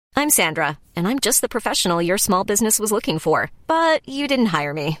I'm Sandra, and I'm just the professional your small business was looking for. But you didn't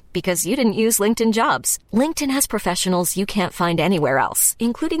hire me because you didn't use LinkedIn Jobs. LinkedIn has professionals you can't find anywhere else,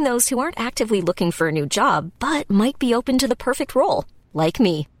 including those who aren't actively looking for a new job, but might be open to the perfect role, like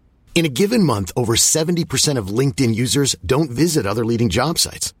me. In a given month, over 70% of LinkedIn users don't visit other leading job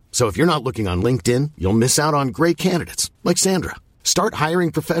sites. So if you're not looking on LinkedIn, you'll miss out on great candidates like Sandra. Start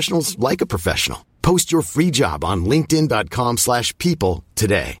hiring professionals like a professional. Post your free job on linkedin.com/people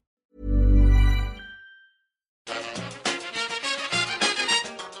today.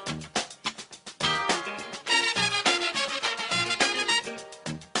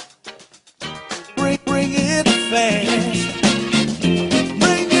 Bring it fast.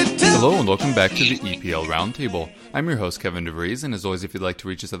 Hello and welcome back to the EPL Roundtable. I'm your host Kevin DeVries, and as always, if you'd like to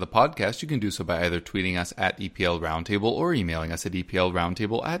reach us at the podcast, you can do so by either tweeting us at EPL Roundtable or emailing us at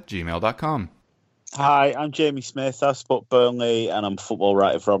eplroundtable@gmail.com. Hi, I'm Jamie Smith. I support Burnley and I'm a football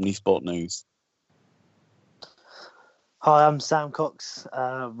writer for Omnisport News. Hi, I'm Sam Cox,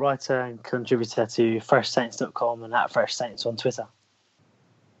 writer and contributor to FreshSaints.com and at FreshSaints on Twitter.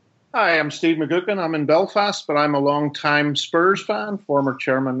 Hi, I'm Steve McGuckin. I'm in Belfast, but I'm a long-time Spurs fan, former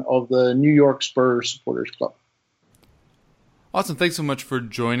chairman of the New York Spurs Supporters Club. Awesome. Thanks so much for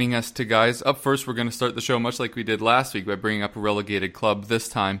joining us today, guys. Up first, we're going to start the show much like we did last week by bringing up a relegated club. This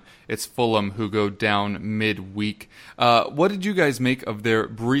time, it's Fulham, who go down midweek. What did you guys make of their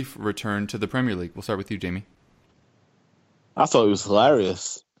brief return to the Premier League? We'll start with you, Jamie. I thought it was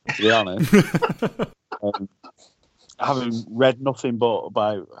hilarious, to be honest. Having read nothing but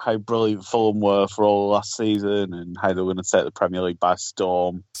about how brilliant Fulham were for all of last season and how they were going to take the Premier League by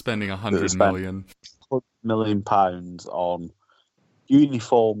storm. Spending £100 million. £100 million on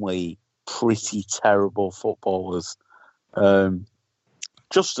uniformly pretty terrible footballers.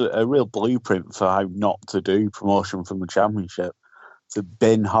 Just a real blueprint for how not to do promotion from the Championship. To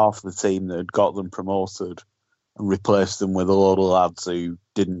bin half the team that had got them promoted and replace them with a load of lads who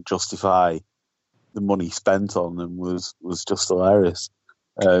didn't justify the money spent on them was just hilarious.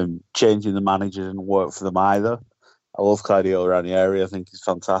 Changing the manager didn't work for them either. I love Claudio Ranieri. I think he's a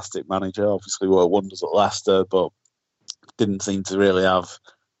fantastic manager. Obviously worked wonders at Leicester, but didn't seem to really have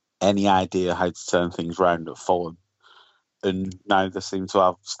any idea how to turn things round at Fulham. And now they seem to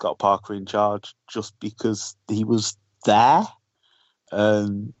have Scott Parker in charge just because he was there.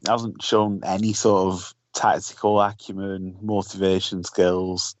 Hasn't shown any sort of tactical acumen, motivation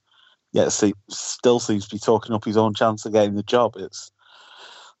skills, yet still seems to be talking up his own chance of getting the job. It's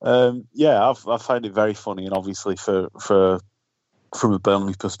I find it very funny, and obviously from a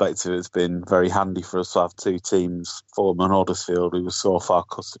Burnley perspective, it's been very handy for us to have two teams, Fulham and Huddersfield, who were so far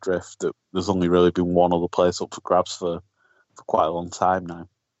cut adrift that there's only really been one other place up for grabs for quite a long time now.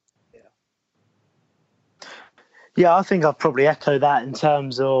 Yeah, I think I'll probably echo that in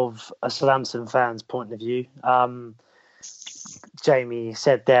terms of a Southampton fan's point of view. Jamie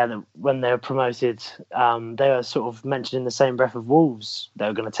said there that when they were promoted, they were sort of mentioned in the same breath of Wolves. They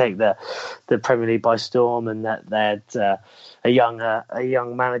were going to take the Premier League by storm, and that they had a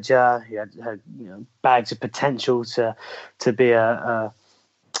young manager who had bags of potential to be a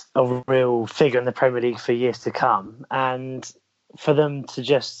real figure in the Premier League for years to come. And for them to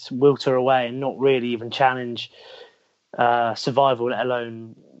just wilter away and not really even challenge survival, let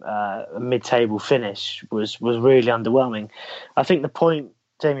alone a mid-table finish, was really underwhelming. I think the point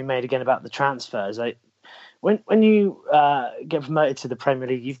Jamie made again about the transfers, when you get promoted to the Premier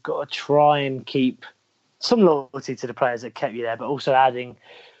League, you've got to try and keep some loyalty to the players that kept you there, but also adding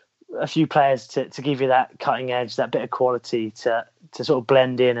a few players to give you that cutting edge, that bit of quality to sort of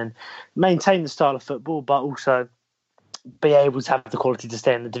blend in and maintain the style of football, but also be able to have the quality to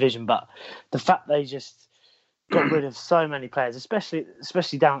stay in the division. But the fact they just got rid of so many players,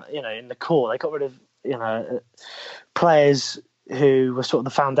 especially down in the core, they got rid of players who were sort of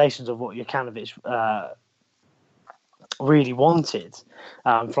the foundations of what Jokanovic really wanted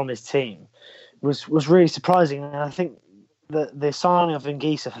from his team was really surprising. And I think the signing of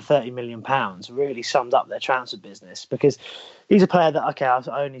Ngisa for £30 million really summed up their transfer business, because he's a player that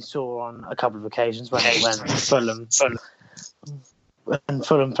I only saw on a couple of occasions when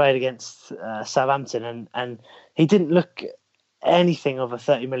Fulham played against Southampton, and he didn't look anything of a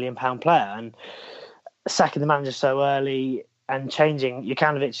 £30 million player. And sacking the manager so early and changing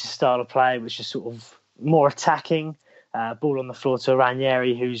Jokanovic's style of play, which is sort of more attacking, ball on the floor to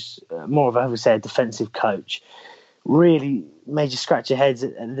Ranieri, who's more of a defensive coach, really made you scratch your heads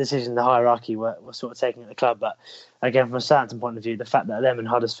at the decision the hierarchy were sort of taking at the club. But again, from a Southampton point of view, the fact that them and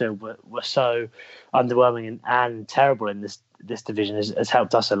Huddersfield were so underwhelming and terrible in this division has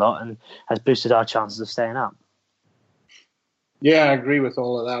helped us a lot and has boosted our chances of staying up. Yeah, I agree with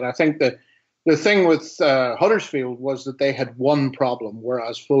all of that. I think that the thing with Huddersfield was that they had one problem,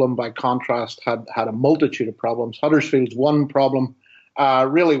 whereas Fulham, by contrast, had a multitude of problems. Huddersfield's one problem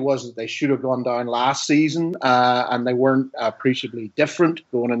really was that they should have gone down last season, and they weren't appreciably different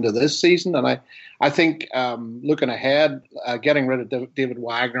going into this season. And I think looking ahead, getting rid of David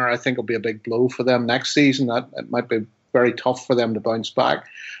Wagner, I think will be a big blow for them next season. That it might be very tough for them to bounce back.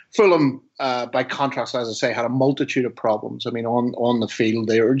 Fulham, by contrast, as I say, had a multitude of problems. I mean, on the field,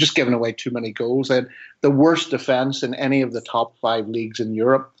 they were just giving away too many goals. They had the worst defence in any of the top 5 leagues in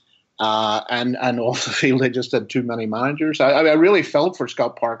Europe. And off the field, they just had too many managers. I really felt for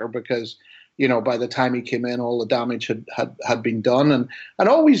Scott Parker because, by the time he came in, all the damage had been done. And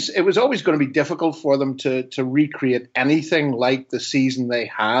it was always going to be difficult for them to recreate anything like the season they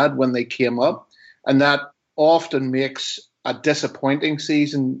had when they came up. And that often makes a disappointing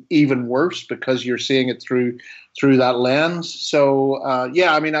season even worse because you're seeing it through that lens. So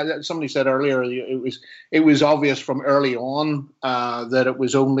somebody said earlier it was obvious from early on that it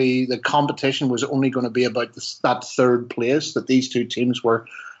was only the competition was only going to be about that third place, that these two teams were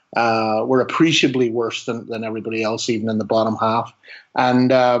appreciably worse than everybody else, even in the bottom half.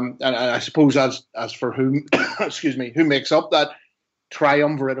 And I suppose as for who who makes up that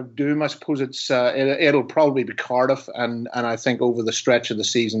triumvirate of doom, I suppose it'll probably be Cardiff, and I think over the stretch of the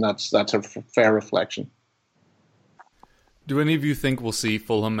season that's a fair reflection. Do any of you think we'll see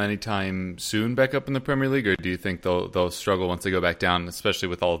Fulham anytime soon back up in the Premier League, or do you think they'll struggle once they go back down, especially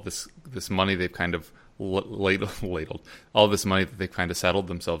with all of this money they've kind of ladled, all this money that they've kind of saddled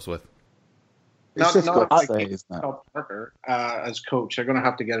themselves with? It's difficult to say, isn't it? Parker as coach, they're going to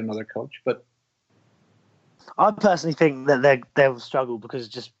have to get another coach, but I personally think that they'll struggle because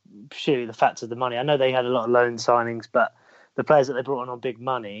just purely the fact of the money. I know they had a lot of loan signings, but the players that they brought on big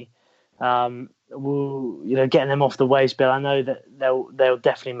money, getting them off the wage bill. I know that they'll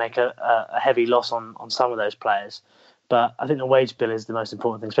definitely make a heavy loss on some of those players, but I think the wage bill is the most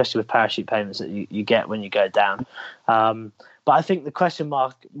important thing, especially with parachute payments that you get when you go down. But I think the question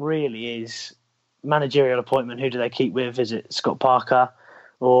mark really is managerial appointment. Who do they keep with? Is it Scott Parker,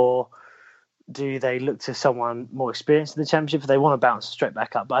 or do they look to someone more experienced in the Championship if they want to bounce straight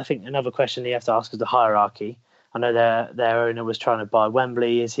back up? But I think another question you have to ask is the hierarchy. I know their owner was trying to buy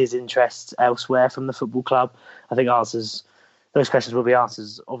Wembley. Is his interest elsewhere from the football club? I think those questions will be answered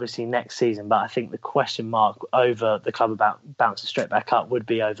obviously next season. But I think the question mark over the club about bouncing straight back up would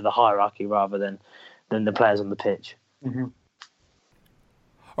be over the hierarchy rather than the players on the pitch. Mm-hmm.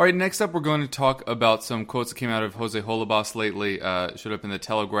 All right, next up we're going to talk about some quotes that came out of Jose Holebas lately, showed up in the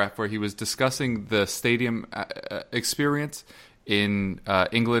Telegraph, where he was discussing the stadium experience in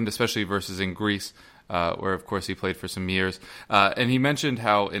England, especially versus in Greece, where of course he played for some years. And he mentioned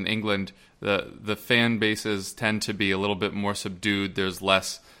how in England the fan bases tend to be a little bit more subdued. There's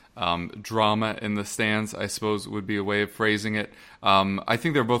less drama in the stands, I suppose would be a way of phrasing it. I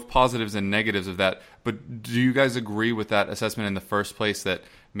think there are both positives and negatives of that, but do you guys agree with that assessment in the first place, that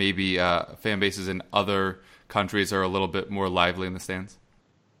maybe fan bases in other countries are a little bit more lively in the stands?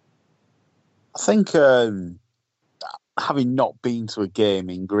 I think having not been to a game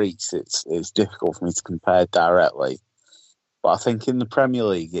in Greece, it's difficult for me to compare directly. But I think in the Premier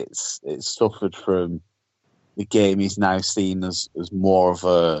League, it's suffered from the game is now seen as more of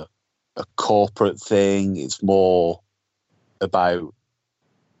a corporate thing. It's more about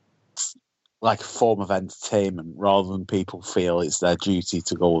like a form of entertainment rather than people feel it's their duty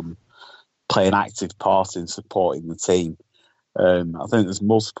to go and play an active part in supporting the team. I think there's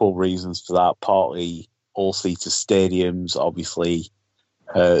multiple reasons for that. Partly all-seater stadiums, obviously,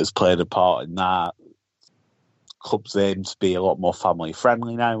 has played a part in that. Clubs aim to be a lot more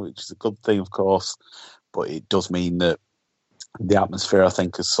family-friendly now, which is a good thing, of course, but it does mean that the atmosphere, I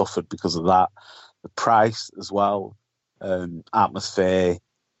think, has suffered because of that. The price as well, atmosphere,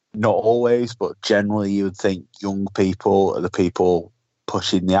 not always, but generally you would think young people are the people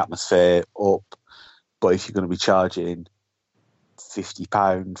pushing the atmosphere up. But if you're going to be charging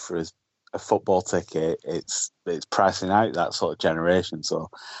 £50 for a football ticket, it's pricing out that sort of generation. So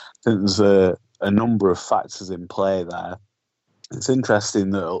I think there's a number of factors in play there. It's interesting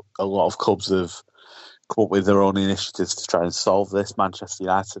that a lot of clubs have come up with their own initiatives to try and solve this. Manchester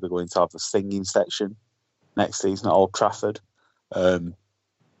United are going to have a singing section next season at Old Trafford. And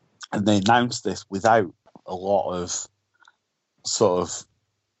they announced this without a lot of sort of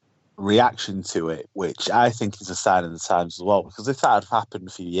reaction to it, which I think is a sign of the times as well. Because if that had happened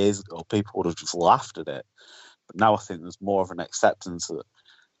a few years ago, people would have just laughed at it. But now I think there's more of an acceptance that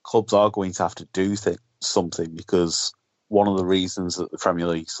clubs are going to have to do something, because one of the reasons that the Premier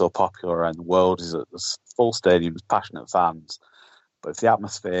League is so popular around the world is that there's full stadiums, passionate fans, But if the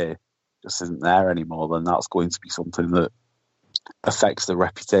atmosphere just isn't there anymore, then that's going to be something that affects the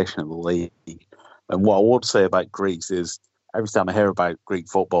reputation of the league. And what I would say about Greece is every time I hear about Greek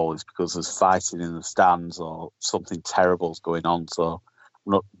football is because there's fighting in the stands or something terrible's going on. So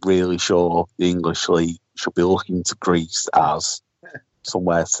I'm not really sure the English league should be looking to Greece as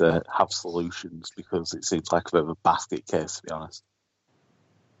somewhere to have solutions, because it seems like a bit of a basket case, to be honest.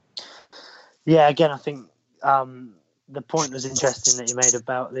 Yeah, again, I think the point was interesting that you made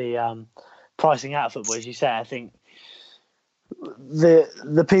about the pricing out of football. As you say, I think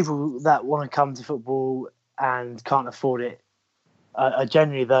the people that want to come to football and can't afford it are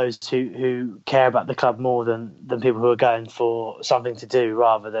generally those who care about the club more than people who are going for something to do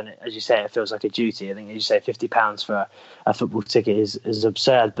rather than, as you say, it feels like a duty. I think, as you say, £50 for a football ticket is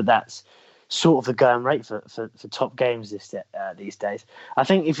absurd, but that's sort of the going rate for top games these days. I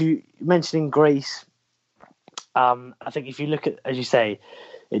think if you mentioning Greece, I think if you look at, as you say,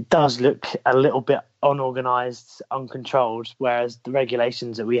 it does look a little bit unorganised, uncontrolled, whereas the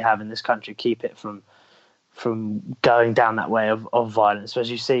regulations that we have in this country keep it from going down that way of violence. So as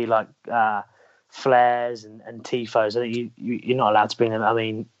you see, like flares and tifos, I think you're not allowed to bring them. I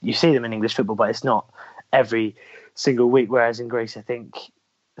mean, you see them in English football, but it's not every single week, whereas in Greece, I think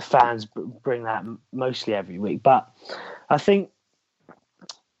fans bring that mostly every week. But I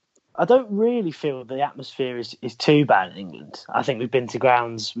don't really feel the atmosphere is too bad in England. I think we've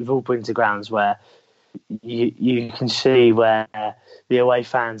all been to grounds where you can see where the away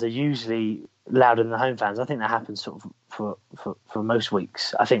fans are usually louder than the home fans. I think that happens sort of for most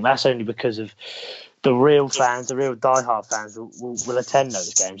weeks. I think that's only because of the real fans, the real diehard fans will attend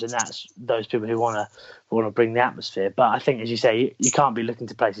those games, and that's those people who want to bring the atmosphere. But I think, as you say, you can't be looking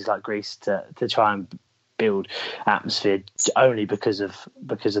to places like Greece to try and build atmosphere only because of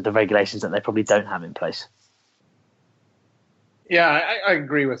the regulations that they probably don't have in place. Yeah, I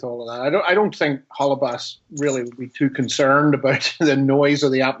agree with all of that. I don't think Holebas really would be too concerned about the noise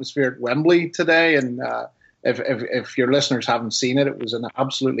of the atmosphere at Wembley today. And if your listeners haven't seen it, it was an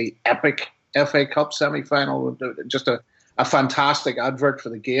absolutely epic FA Cup semi-final. Just a fantastic advert for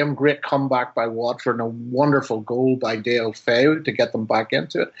the game. Great comeback by Watford and a wonderful goal by Dale Faye to get them back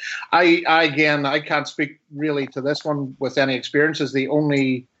into it. I can't speak really to this one with any experiences. The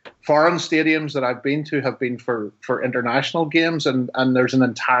only foreign stadiums that I've been to have been for international games, and there's an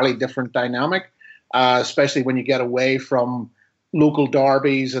entirely different dynamic, especially when you get away from local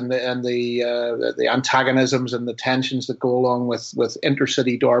derbies and the antagonisms and the tensions that go along with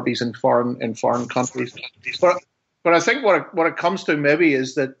intercity derbies in foreign countries. But I think what it comes to maybe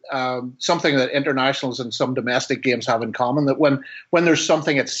is that something that internationals and some domestic games have in common, that when there's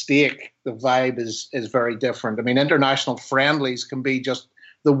something at stake, the vibe is very different. I mean, international friendlies can be just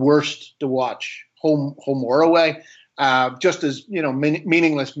the worst to watch, home or away. Just as,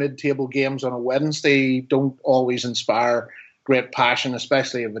 meaningless mid-table games on a Wednesday don't always inspire great passion,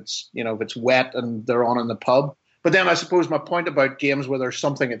 especially if it's wet and they're on in the pub. But then I suppose my point about games where there's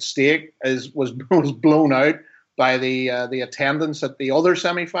something at stake was blown out by the attendance at the other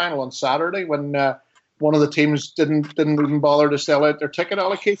semi-final on Saturday, when one of the teams didn't even bother to sell out their ticket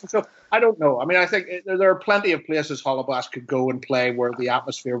allocation. So I don't know. I mean, I think there are plenty of places Holebas could go and play where the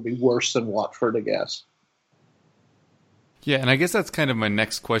atmosphere would be worse than Watford, I guess. Yeah, and I guess that's kind of my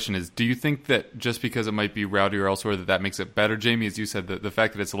next question is, do you think that just because it might be rowdy or elsewhere that makes it better? Jamie, as you said, the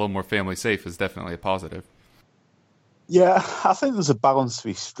fact that it's a little more family safe is definitely a positive. Yeah, I think there's a balance to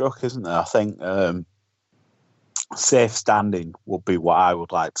be struck, isn't there? I think safe standing would be what I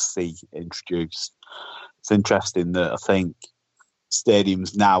would like to see introduced. It's interesting that I think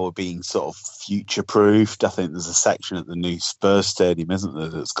stadiums now are being sort of future-proofed. I think there's a section at the new Spurs stadium, isn't there,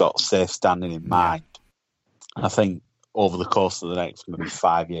 that's got safe standing in mind. And I think over the course of the next maybe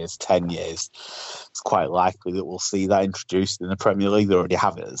 5 years, 10 years, it's quite likely that we'll see that introduced in the Premier League. They already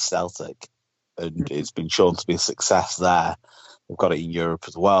have it at Celtic, and it's been shown to be a success there. They've got it in Europe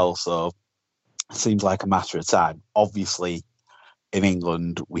as well, so it seems like a matter of time. Obviously, in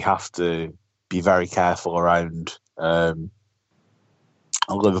England, we have to be very careful around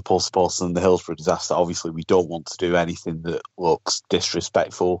Liverpool supporters and the Hillsborough disaster. Obviously, we don't want to do anything that looks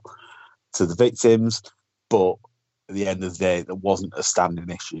disrespectful to the victims, but at the end of the day, there wasn't a standing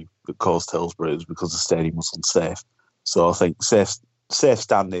issue that caused Hillsborough. It was because the stadium was unsafe. So I think safe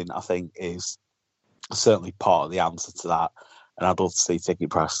standing, I think, is certainly part of the answer to that. And I'd love to see ticket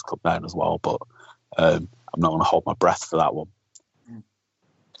prices come down as well, but I'm not going to hold my breath for that one.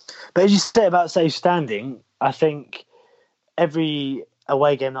 But as you say about safe standing, I think every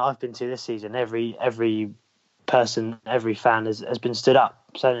away game that I've been to this season, every person, every fan has been stood up.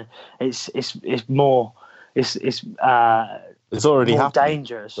 So it's more. It's It's already more happening.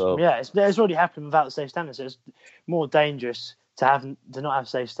 dangerous. So. Yeah, it's already happened without the safe standing. So it's more dangerous to not have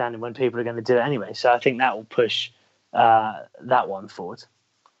safe standing when people are going to do it anyway. So I think that will push that one forward.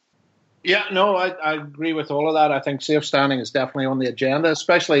 Yeah, no, I agree with all of that. I think safe standing is definitely on the agenda,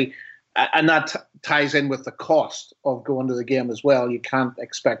 especially, and that ties in with the cost of going to the game as well. You can't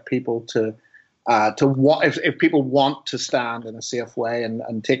expect people to if people want to stand in a safe way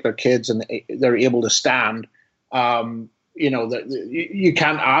and take their kids and they're able to stand, you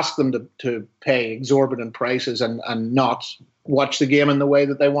can't ask them to pay exorbitant prices and not watch the game in the way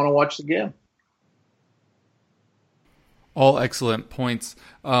that they want to watch the game. All excellent points.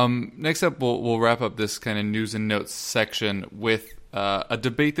 Next up, we'll wrap up this kind of news and notes section with a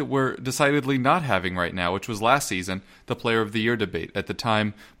debate that we're decidedly not having right now, which was last season, the Player of the Year debate. At the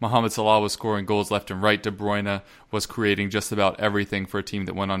time, Mohamed Salah was scoring goals left and right. De Bruyne was creating just about everything for a team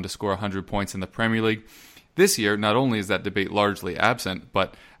that went on to score 100 points in the Premier League. This year, not only is that debate largely absent,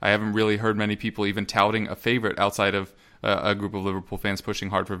 but I haven't really heard many people even touting a favorite outside of a group of Liverpool fans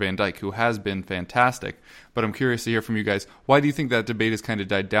pushing hard for Van Dijk, who has been fantastic. But I'm curious to hear from you guys. Why do you think that debate has kind of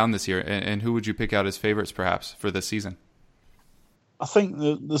died down this year, and who would you pick out as favorites, perhaps, for this season? I think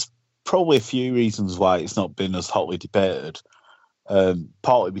there's probably a few reasons why it's not been as hotly debated.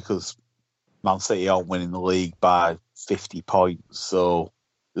 Partly because Man City aren't winning the league by 50 points, so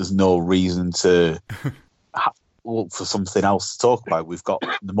there's no reason to look for something else to talk about. We've got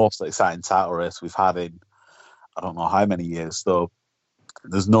the most exciting title race we've had in I don't know how many years, so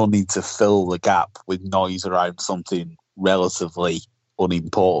there's no need to fill the gap with noise around something relatively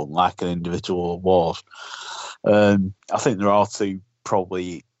unimportant like an individual award. I think there are two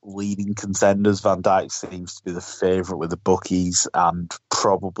probably leading contenders. Van Dijk seems to be the favourite with the bookies, and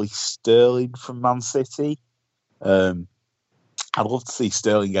probably Sterling from Man City. I'd love to see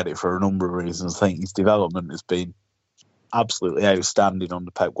Sterling get it for a number of reasons. I think his development has been absolutely outstanding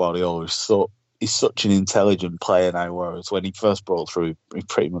under Pep Guardiola. He's such an intelligent player now, whereas when he first broke through, he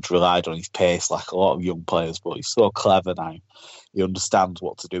pretty much relied on his pace like a lot of young players, but he's so clever now. He understands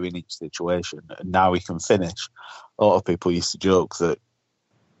what to do in each situation, and now he can finish. A lot of people used to joke that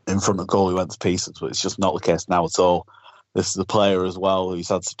in front of goal he went to pieces, but it's just not the case now at all. This is a player as well who's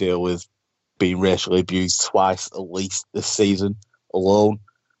had to deal with being racially abused twice at least this season alone.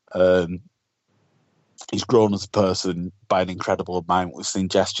 He's grown as a person by an incredible amount. We've seen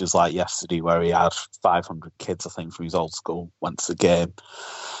gestures like yesterday where he had 500 kids, I think, from his old school, went to the game.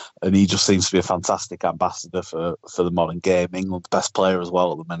 And he just seems to be a fantastic ambassador for the modern game. England's best player as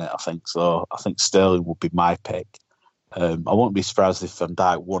well at the minute, I think. So I think Sterling would be my pick. I wouldn't be surprised if Van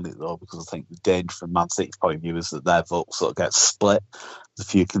Dijk won it, though, because I think the danger from Man City's point of view is that their vote sort of gets split. There's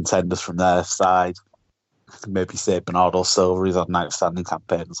a few contenders from their side. I can maybe say Bernardo Silva. He's had an outstanding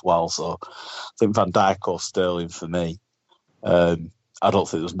campaign as well. So I think Van Dijk or Sterling for me. I don't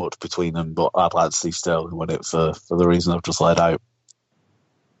think there's much between them, but I'd like to see Sterling win it for the reason I've just laid out.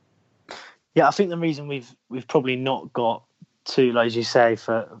 Yeah, I think the reason we've probably not got two, like you say,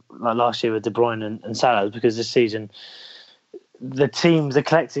 for like last year with De Bruyne and Salah, is because this season the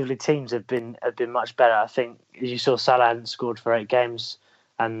collectively teams have been much better. I think as you saw, Salah hadn't scored for 8 games.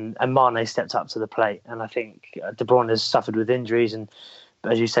 And Mane stepped up to the plate, and I think De Bruyne has suffered with injuries, and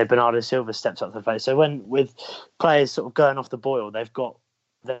as you say, Bernardo Silva stepped up to the plate. So when with players sort of going off the boil,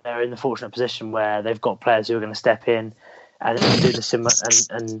 they're in the fortunate position where they've got players who are going to step in and do the similar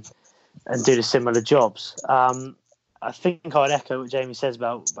and do the similar jobs. I think I'd echo what Jamie says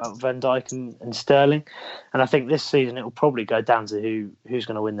about Van Dijk and Sterling, and I think this season it will probably go down to who's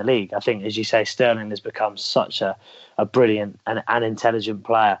going to win the league. I think, as you say, Sterling has become such a brilliant and intelligent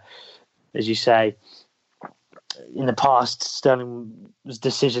player. As you say, in the past, Sterling's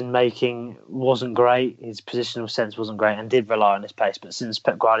decision making wasn't great, his positional sense wasn't great, and did rely on his pace. But since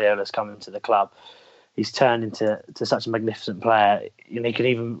Pep Guardiola's come into the club, he's turned into such a magnificent player. You know, he can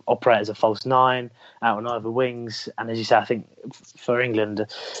even operate as a false 9 out on either wings. And as you say, I think for England,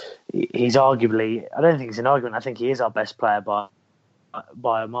 he's arguably, I don't think it's an argument, I think he is our best player by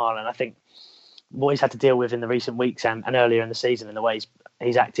a mile. And I think what he's had to deal with in the recent weeks and earlier in the season, and the way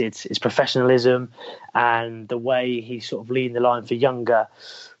he's acted, his professionalism and the way he's sort of leading the line for younger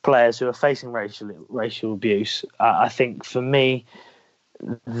players who are facing racial abuse, I think for me,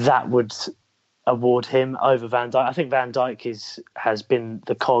 that would award him over Van Dijk. I think Van Dijk has been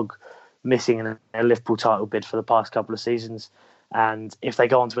the cog missing in a Liverpool title bid for the past couple of seasons. And if they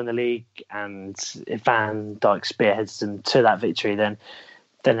go on to win the league, and if Van Dijk spearheads them to that victory, then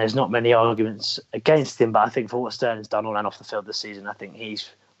there's not many arguments against him. But I think for what Sterling's done all and off the field this season, I think he's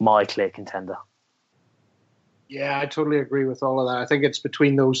my clear contender. Yeah, I totally agree with all of that. I think it's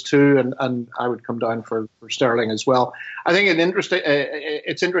between those two, and I would come down for Sterling as well. I think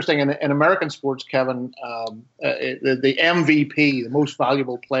it's interesting in American sports, Kevin. The MVP, the Most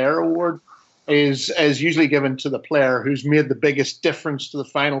Valuable Player award, is usually given to the player who's made the biggest difference to the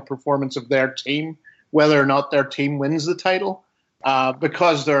final performance of their team, whether or not their team wins the title.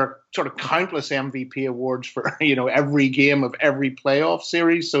 Because there are sort of countless MVP awards for every game of every playoff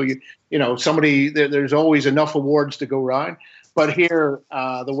series. So there's always enough awards to go around. But here,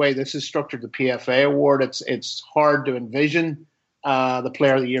 the way this is structured, the PFA award, it's hard to envision the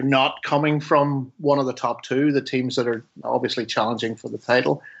player of the year not coming from one of the top two, the teams that are obviously challenging for the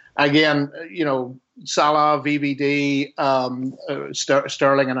title. Again, Salah, VVD,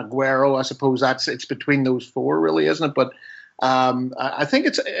 Sterling, and Aguero. I suppose it's between those four, really, isn't it? But I think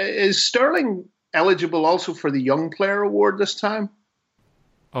is Sterling eligible also for the Young Player Award this time?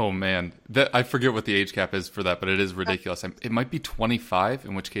 Oh man, I forget what the age cap is for that, but it is ridiculous. It might be 25,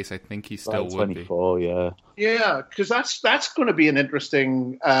 in which case I think he still would 24, be. Yeah, because that's going to be an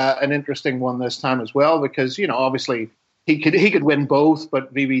interesting one this time as well. Because obviously he could win both,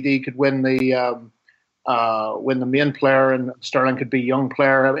 but VVD could win the main player, and Sterling could be young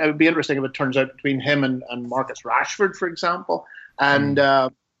player. It would be interesting if it turns out between him and Marcus Rashford, for example. And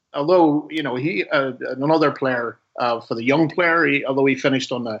although he another player for the young player, although he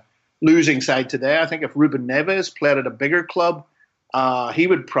finished on the losing side today, I think if Ruben Neves played at a bigger club, he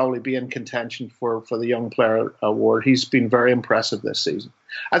would probably be in contention for the young player award. He's been very impressive this season.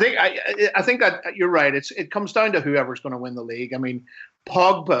 I think that you're right. It comes down to whoever's going to win the league. I mean,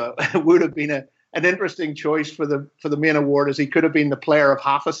 Pogba would have been an interesting choice for the main award, as he could have been the player of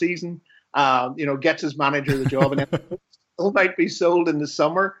half a season. Gets his manager the job, and then still might be sold in the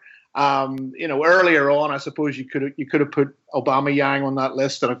summer. Earlier on, I suppose you could have put Aubameyang on that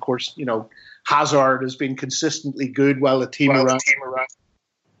list, and of course, Hazard has been consistently good while the team around.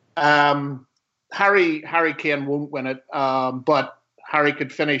 Harry Kane won't win it, but Harry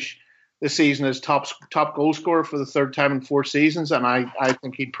could finish the season as top goal scorer for the third time in 4 seasons, and I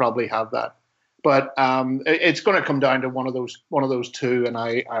think he'd probably have that. But it's going to come down to one of those two, and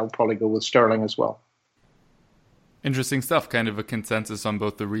I'll probably go with Sterling as well. Interesting stuff. Kind of a consensus on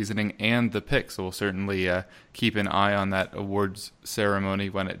both the reasoning and the pick. So we'll certainly keep an eye on that awards ceremony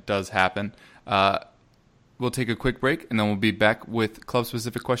when it does happen. We'll take a quick break, and then we'll be back with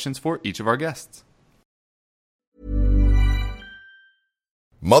club-specific questions for each of our guests.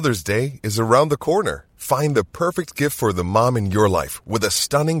 Mother's Day is around the corner. Find the perfect gift for the mom in your life with a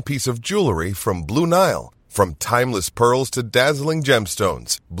stunning piece of jewelry from Blue Nile. From timeless pearls to dazzling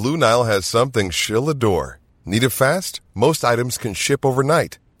gemstones, Blue Nile has something she'll adore. Need it fast? Most items can ship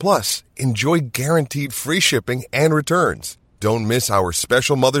overnight. Plus, enjoy guaranteed free shipping and returns. Don't miss our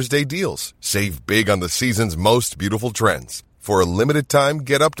special Mother's Day deals. Save big on the season's most beautiful trends. For a limited time,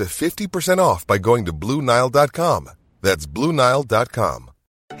 get up to 50% off by going to BlueNile.com. That's BlueNile.com.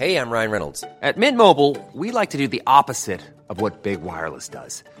 Hey, I'm Ryan Reynolds. At Mint Mobile, we like to do the opposite of what Big Wireless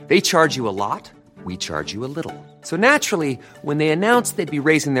does. They charge you a lot, we charge you a little. So naturally, when they announced they'd be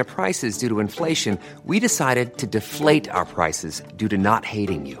raising their prices due to inflation, we decided to deflate our prices due to not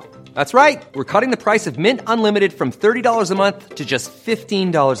hating you. That's right. We're cutting the price of Mint Unlimited from $30 a month to just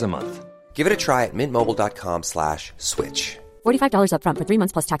 $15 a month. Give it a try at mintmobile.com/switch. $45 up front for 3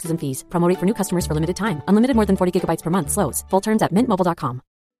 months plus taxes and fees. Promo rate for new customers for limited time. Unlimited more than 40 gigabytes per month. Slows full terms at mintmobile.com.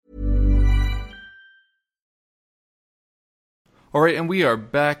 All right, and we are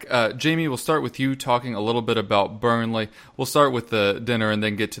back. Jamie, we'll start with you talking a little bit about Burnley. We'll start with the dinner and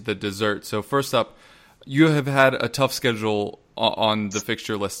then get to the dessert. So first up, you have had a tough schedule on the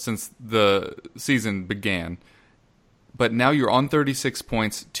fixture list since the season began. But now you're on 36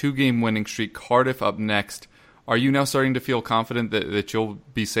 points, 2-game winning streak, Cardiff up next. Are you now starting to feel confident that you'll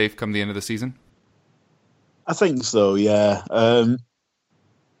be safe come the end of the season? I think so, yeah.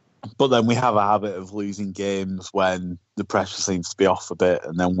 But then we have a habit of losing games when the pressure seems to be off a bit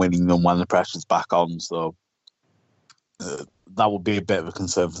and then winning them when the pressure's back on. So that would be a bit of a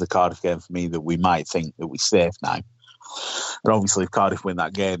concern for the Cardiff game for me, that we might think that we're safe now. But obviously if Cardiff win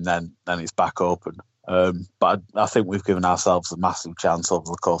that game, then it's back open. But I think we've given ourselves a massive chance over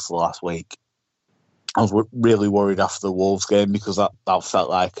the course of the last week. I was really worried after the Wolves game because that felt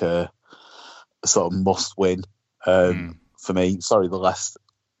like a sort of must win for me. Sorry, the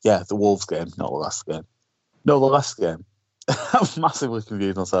Wolves game, not the Leicester game. No, the Leicester game. I've massively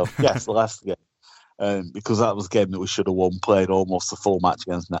confused myself. Yes, the Leicester game. Because that was a game that we should have won, played almost a full match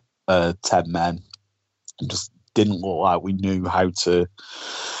against 10 men. And just didn't look like we knew how to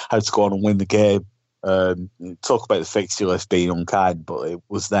go on and win the game. Talk about the fixture list being unkind, but it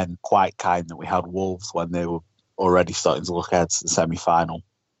was then quite kind that we had Wolves when they were already starting to look ahead to the semi-final.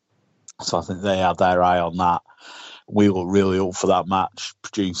 So I think they had their eye on that. We were really up for that match,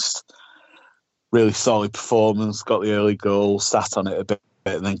 produced really solid performance, got the early goal, sat on it a bit,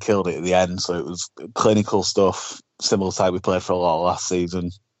 and then killed it at the end. So it was clinical stuff, similar to how we played for a lot last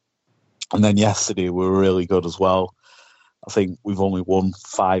season. And then yesterday we were really good as well. I think we've only won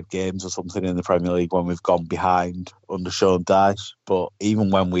 5 games or something in the Premier League when we've gone behind under Sean Dyche. But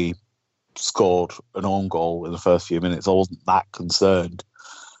even when we scored an own goal in the first few minutes, I wasn't that concerned.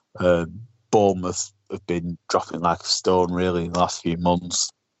 Bournemouth have been dropping like a stone really in the last few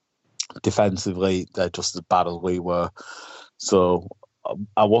months. Defensively, they're just as bad as we were. So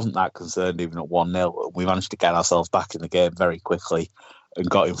I wasn't that concerned even at 1-0. We managed to get ourselves back in the game very quickly and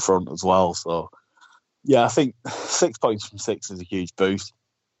got in front as well. So, yeah, I think 6 points from 6 is a huge boost.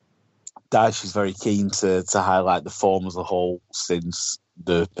 Dyche is very keen to highlight the form as a whole since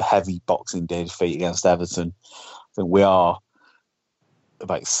the heavy Boxing Day defeat against Everton. I think we are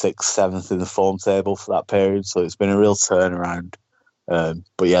about 6th, 7th in the form table for that period. So it's been a real turnaround.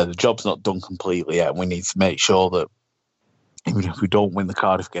 But yeah, the job's not done completely yet. And we need to make sure that even if we don't win the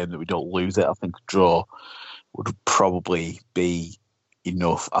Cardiff game, that we don't lose it. I think a draw would probably be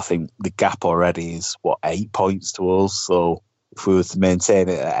enough. I think the gap already is, 8 points to us. So if we were to maintain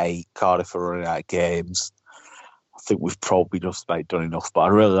it at 8, Cardiff are running out of games. I think we've probably just about done enough. But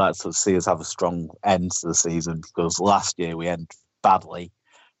I'd really like to see us have a strong end to the season, because last year we ended badly.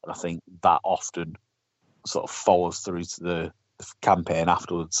 And I think that often sort of follows through to the campaign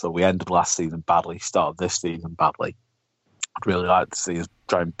afterwards. So we ended last season badly, started this season badly. I'd really like to see us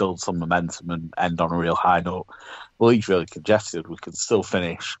try and build some momentum and end on a real high note. The league's really congested. We could still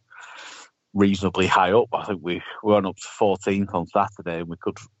finish reasonably high up. I think we went up to 14th on Saturday, and we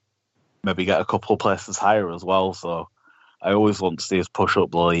could maybe get a couple of places higher as well. So I always want to see us push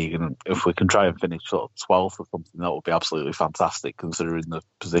up the league, and if we can try and finish sort of 12th or something, that would be absolutely fantastic, considering the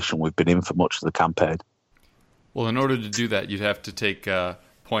position we've been in for much of the campaign. Well, in order to do that, you'd have to take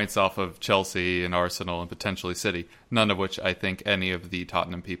points off of Chelsea and Arsenal and potentially City, none of which I think any of the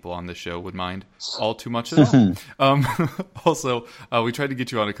Tottenham people on the show would mind all too much at all. Also, we tried to get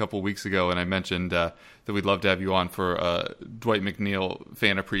you on a couple of weeks ago, and I mentioned that we'd love to have you on for a Dwight McNeil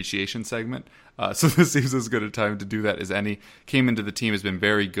fan appreciation segment. So this seems as good a time to do that as any. Came into the team, has been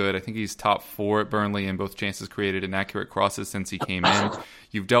very good. I think he's top 4 at Burnley in both chances created and accurate crosses since he came in.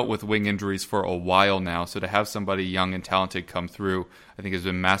 You've dealt with wing injuries for a while now, so to have somebody young and talented come through, I think has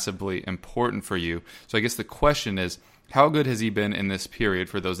been massively important for you. So I guess the question is, how good has he been in this period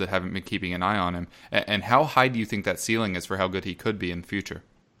for those that haven't been keeping an eye on him? And how high do you think that ceiling is for how good he could be in the future?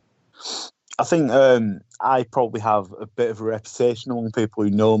 I think I probably have a bit of a reputation among people who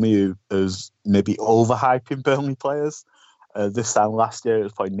know me as maybe overhyping Burnley players. This time last year, it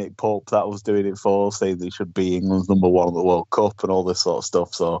was probably Nick Pope that was doing it for, saying they should be England's number 1 at the World Cup and all this sort of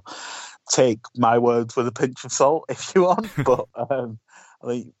stuff. So take my words with a pinch of salt if you want. But I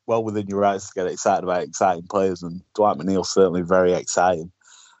think well within your rights to get excited about exciting players, and Dwight McNeil's certainly very exciting.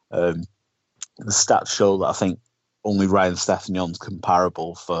 The stats show that I think only Ryan Sessègnon's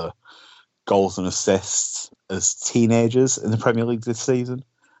comparable for goals and assists as teenagers in the Premier League this season.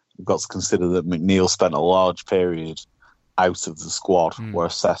 We've got to consider that McNeil spent a large period out of the squad,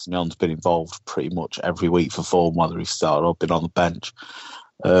 whereas Sessegnon's been involved pretty much every week for Fulham, whether he started or been on the bench.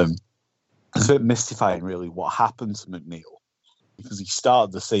 It's a bit mystifying, really, what happened to McNeil, because he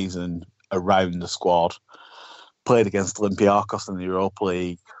started the season around the squad, played against Olympiacos in the Europa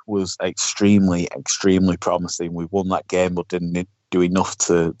League, was extremely, extremely promising. We won that game, but didn't do enough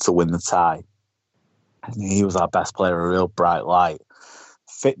to win the tie. And he was our best player, a real bright light.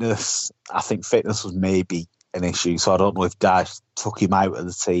 Fitness, I think fitness was maybe an issue, so I don't know if Dyche took him out of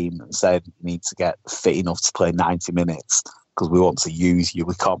the team and said you need to get fit enough to play 90 minutes because we want to use you.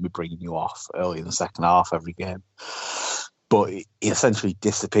 We can't be bringing you off early in the second half every game. But he essentially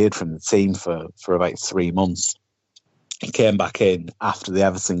disappeared from the team for about 3 months. He came back in after the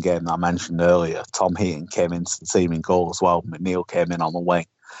Everton game that I mentioned earlier. Tom Heaton came into the team in goal as well. McNeil came in on the wing.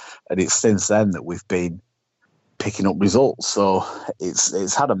 And it's since then that we've been picking up results. So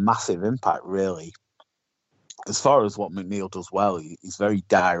it's had a massive impact, really. As far as what McNeil does well, he's very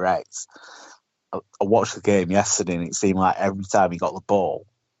direct. I watched the game yesterday and it seemed like every time he got the ball,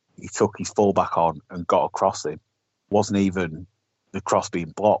 he took his fullback on and got across him. It wasn't even the cross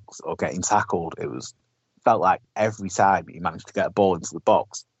being blocked or getting tackled. Felt like every time he managed to get a ball into the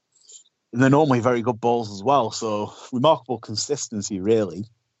box. And they're normally very good balls as well. So remarkable consistency, really.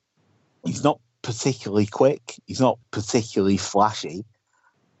 He's not particularly quick. He's not particularly flashy.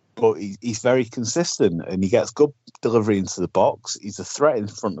 but he's very consistent and he gets good delivery into the box. He's a threat in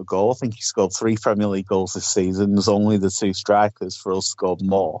front of goal. I think he scored 3 Premier League goals this season. There's only the 2 strikers for us scored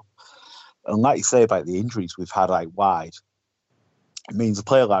more. And like you say about the injuries we've had out wide, it means a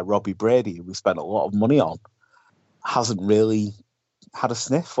player like Robbie Brady, who we spent a lot of money on, hasn't really had a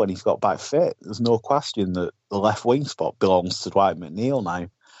sniff when he's got back fit. There's no question that the left wing spot belongs to Dwight McNeil now.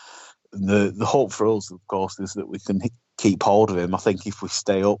 And the hope for us, of course, is that we can keep hold of him. I think if we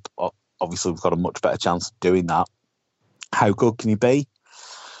stay up, obviously we've got a much better chance of doing that. How good can he be?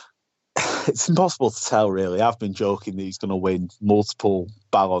 It's impossible to tell, really. I've been joking that he's going to win multiple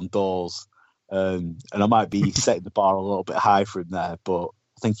Ballon d'Ors, and I might be setting the bar a little bit high for him there, but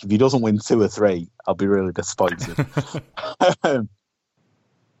I think if he doesn't win 2 or 3, I'll be really disappointed.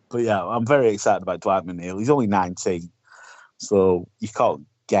 But yeah, I'm very excited about Dwight McNeil. He's only 19, so you can't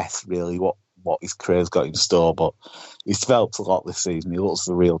guess really what his career's got in store, but he's developed a lot this season. He looks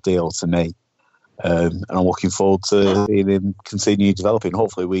the real deal to me. And I'm looking forward to seeing him continue developing.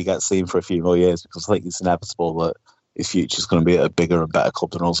 Hopefully we get to see him for a few more years, because I think it's inevitable that his future's going to be at a bigger and better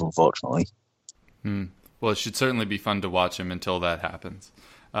club than us, unfortunately. Well, it should certainly be fun to watch him until that happens,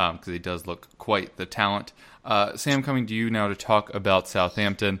 because he does look quite the talent. Sam, coming to you now to talk about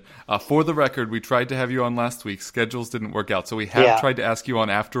Southampton. For the record, we tried to have you on last week. Schedules didn't work out, so we have tried to ask you on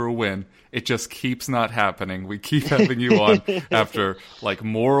after a win. It just keeps not happening. We keep having you on after like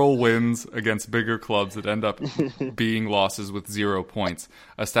moral wins against bigger clubs that end up being losses with 0 points.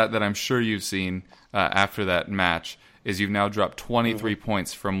 A stat that I'm sure you've seen after that match is you've now dropped 23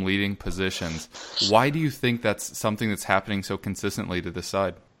 points from leading positions. Why do you think that's something that's happening so consistently to this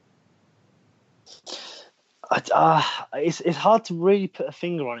side? It's hard to really put a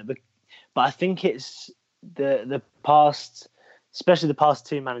finger on it, but I think it's the past, especially the past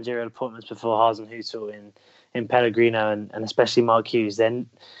 2 managerial appointments before Hasenhüttl in Pellegrino and especially Mark Hughes. Then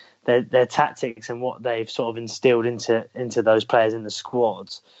their tactics and what they've sort of instilled into those players in the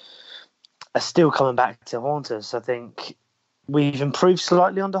squads are still coming back to haunt us. I think we've improved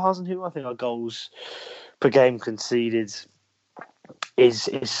slightly under Hasenhüttl. I think our goals per game conceded is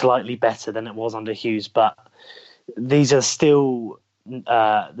slightly better than it was under Hughes, but these are still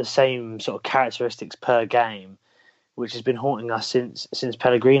the same sort of characteristics per game, which has been haunting us since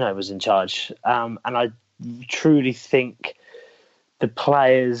Pellegrino was in charge. And I truly think the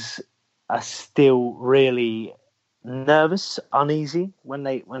players are still really nervous, uneasy when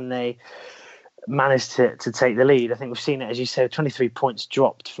they manage to take the lead. I think we've seen it, as you said, 23 points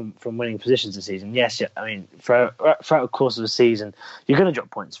dropped from winning positions this season. Yes, I mean, throughout the course of the season, you're going to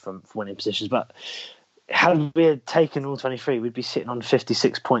drop points from winning positions, but had we had taken all 23, we'd be sitting on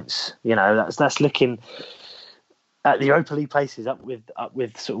 56 points. You know, that's looking at the Europa League places up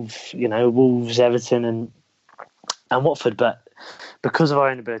with sort of, you know, Wolves, Everton and Watford. But because of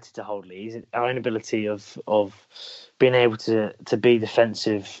our inability to hold leads, our inability of being able to be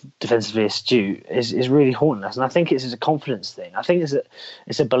defensively astute is really haunting us. And I think it's a confidence thing. I think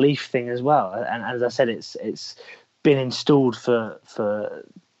it's a belief thing as well. And as I said, it's been installed for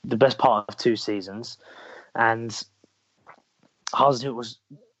the best part of 2 seasons, and Hasenhüttl was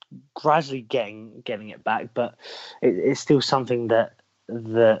gradually getting it back, but it's still something that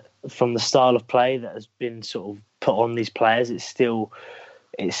from the style of play that has been sort of put on these players, it's still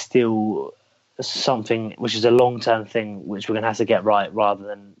something which is a long-term thing which we're going to have to get right rather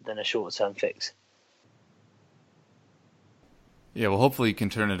than a short-term fix. Yeah, well, hopefully you can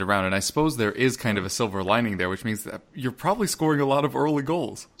turn it around. And I suppose there is kind of a silver lining there, which means that you're probably scoring a lot of early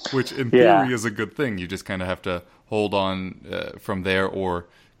goals, which in theory is a good thing. You just kind of have to hold on from there or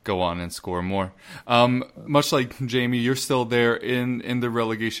go on and score more. Much like Jamie, you're still there in the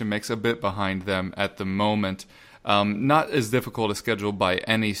relegation mix, a bit behind them at the moment. Not as difficult a schedule by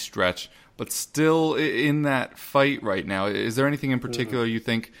any stretch, but still in that fight right now. Is there anything in particular you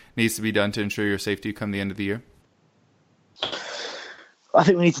think needs to be done to ensure your safety come the end of the year? I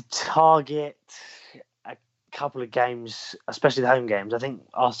think we need to target a couple of games, especially the home games. I think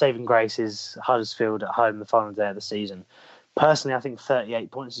our saving grace is Huddersfield at home the final day of the season. Personally, I think 38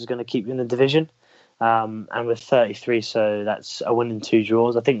 points is going to keep you in the division. And with 33, so that's a win and 2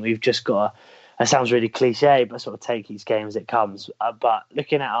 draws. I think we've just got it sounds really cliche, but sort of take each game as it comes. But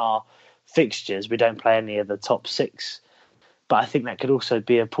looking at our fixtures, we don't play any of the top 6. But I think that could also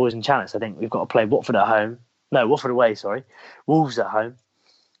be a poison challenge. I think we've got to play Watford away, Wolves at home.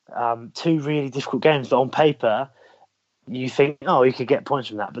 2 really difficult games, but on paper, you think, you could get points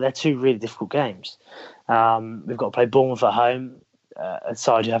from that, but they're 2 really difficult games. We've got to play Bournemouth at home, a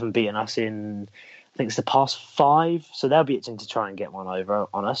side who haven't beaten us in, I think it's the past 5, so they'll be itching to try and get one over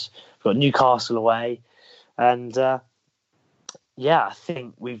on us. We've got Newcastle away, and yeah, I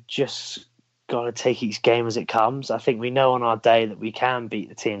think we've just got to take each game as it comes. I think we know on our day that we can beat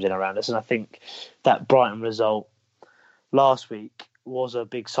the teams in around us, and I think that Brighton result last week was a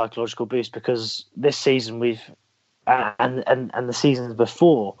big psychological boost, because this season and the seasons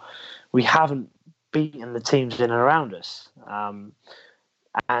before, we haven't beaten the teams in and around us.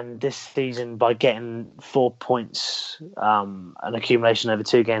 And this season, by getting 4 points, an accumulation over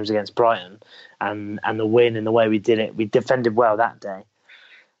 2 games against Brighton, and the win in the way we did it, we defended well that day.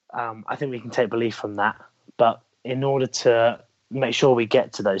 I think we can take belief from that. But in order to make sure we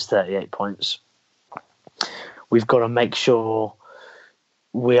get to those 38 points, we've got to make sure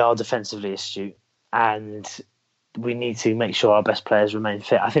we are defensively astute, and we need to make sure our best players remain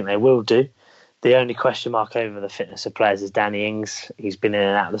fit. I think they will do. The only question mark over the fitness of players is Danny Ings. He's been in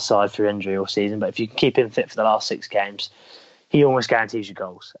and out of the side through injury all season, but if you can keep him fit for the last 6 games, he almost guarantees you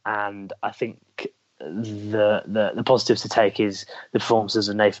goals. And I think the positives to take is the performances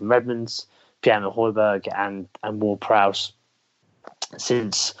of Nathan Redmond, Pierre-Emile Højbjerg and Ward-Prowse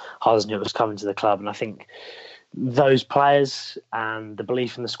since Hasenhüttl was coming to the club. And I think those players and the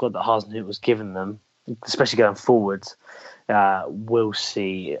belief in the squad that Hasenhüttl was given them, especially going forwards, will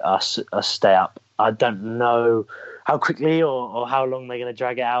see us stay up. I don't know how quickly or how long they're going to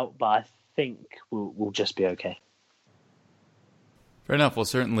drag it out, but I think we'll just be okay. Fair enough. Well,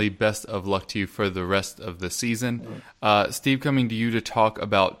 certainly best of luck to you for the rest of the season. Steve, coming to you to talk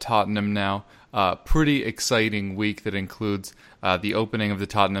about Tottenham now. Pretty exciting week that includes the opening of the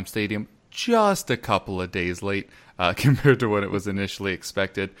Tottenham Stadium just a couple of days late compared to what it was initially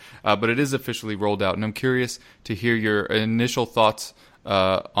expected. But it is officially rolled out, and I'm curious to hear your initial thoughts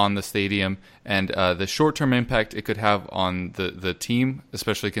on the stadium and the short-term impact it could have on the team,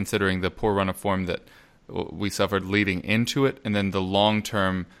 especially considering the poor run of form that we suffered leading into it, and then the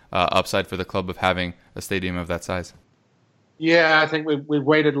long-term upside for the club of having a stadium of that size. Yeah, I think we've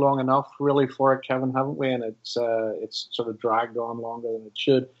waited long enough, really, for it, Kevin, haven't we? And it's sort of dragged on longer than it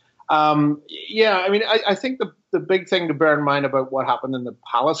should. I think the big thing to bear in mind about what happened in the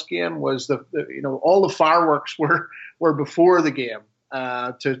Palace game was all the fireworks were before the game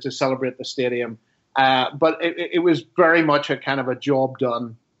to celebrate the stadium, but it was very much a kind of a job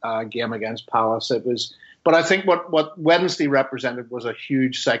done game against Palace. But I think what Wednesday represented was a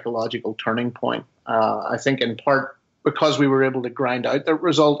huge psychological turning point. I think in part because we were able to grind out that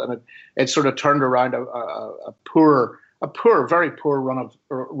result, and it sort of turned around a very poor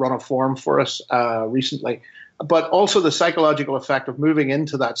run of form for us recently. But also the psychological effect of moving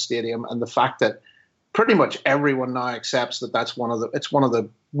into that stadium, and the fact that pretty much everyone now accepts that it's one of the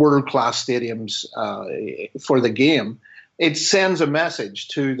world-class stadiums for the game. It sends a message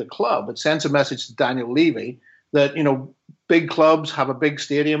to the club. It sends a message to Daniel Levy that, big clubs have a big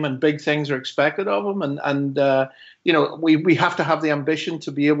stadium and big things are expected of them. And we have to have the ambition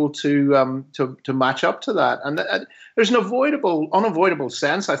to be able to match up to that. And there's an unavoidable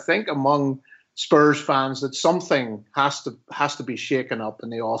sense, I think, among Spurs fans that something has to be shaken up in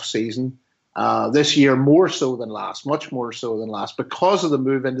the off season. This year, more so than last, much more so than last, because of the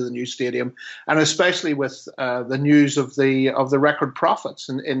move into the new stadium, and especially with the news of the record profits,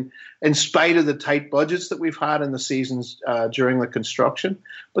 and in spite of the tight budgets that we've had in the seasons during the construction.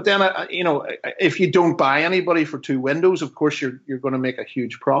 But then, if you don't buy anybody for 2 windows, of course you're going to make a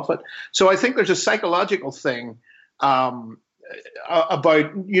huge profit. So I think there's a psychological thing about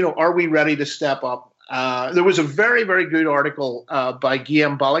are we ready to step up? There was a very, very good article by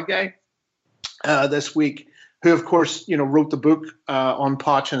Guillaume Balaguer this week, who of course wrote the book on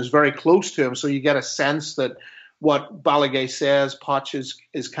Poch and is very close to him. So you get a sense that what Balaguer says, Poch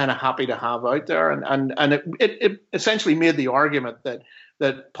is kind of happy to have out there, and it essentially made the argument that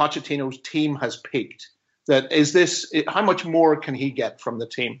Pochettino's team has peaked. That how much more can he get from the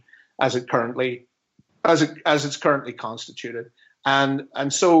team as it's currently constituted? And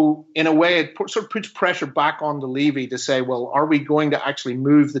so, in a way, it sort of puts pressure back on the Levy to say, well, are we going to actually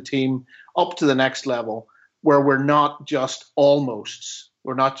move the team up to the next level where we're not just almosts,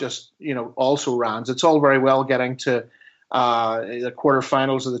 we're not just, also rans. It's all very well getting to the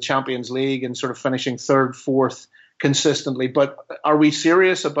quarterfinals of the Champions League and sort of finishing 3rd, 4th consistently. But are we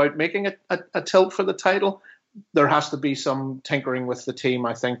serious about making a tilt for the title? There has to be some tinkering with the team,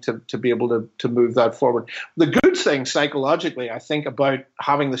 I think, to be able to move that forward. The good thing psychologically, I think, about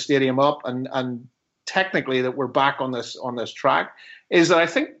having the stadium up and technically that we're back on this track is that I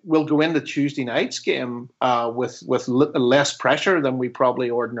think we'll go into Tuesday night's game with less pressure than we probably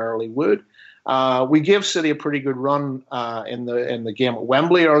ordinarily would. We gave City a pretty good run in the game at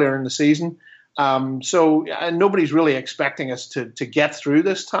Wembley earlier in the season. So nobody's really expecting us to get through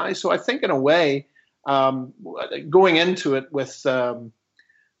this tie. So I think in a way, going into it with a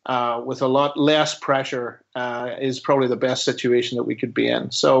lot less pressure is probably the best situation that we could be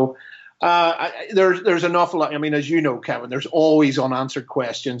in. So there's an awful lot. I mean, as you know, Kevin, there's always unanswered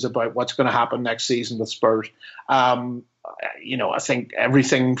questions about what's going to happen next season with Spurs. I think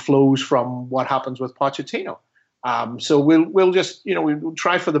everything flows from what happens with Pochettino. So we'll just we'll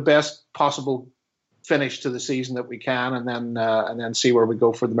try for the best possible finish to the season that we can, and then see where we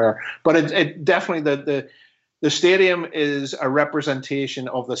go from there. But it definitely the stadium is a representation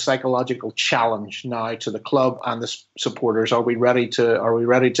of the psychological challenge now to the club and the supporters. Are we ready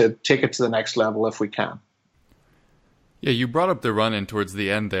to take it to the next level if we can? Yeah, you brought up the run-in towards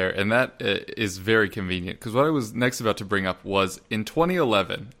the end there, and that is very convenient, because what I was next about to bring up was, in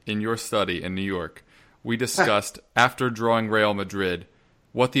 2011, in your study in New York, we discussed, after drawing Real Madrid,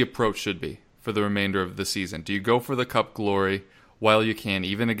 what the approach should be for the remainder of the season. Do you go for the cup glory while you can,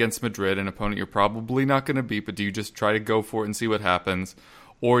 even against Madrid, an opponent you're probably not going to beat, but do you just try to go for it and see what happens?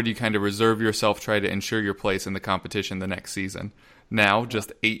 Or do you kind of reserve yourself, try to ensure your place in the competition the next season? Now,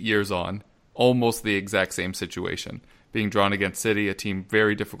 just 8 years on, almost the exact same situation. Being drawn against City, a team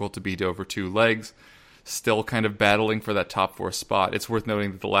very difficult to beat over 2 legs, still kind of battling for that top 4 spot. It's worth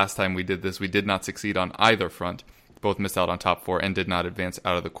noting that the last time we did this, we did not succeed on either front. Both missed out on top 4 and did not advance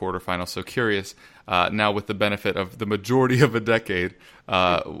out of the quarterfinals. So curious, now with the benefit of the majority of a decade,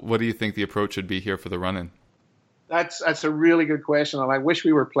 what do you think the approach should be here for the run-in? That's a really good question, and I wish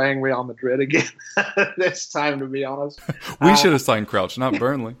we were playing Real Madrid again this time, to be honest. We should have signed Crouch, not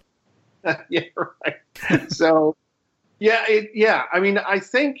Burnley. Yeah, right. So... Yeah. I mean, I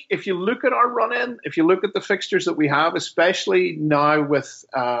think if you look at our run-in, if you look at the fixtures that we have, especially now with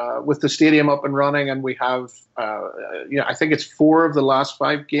the stadium up and running, and we have, I think it's 4 of the last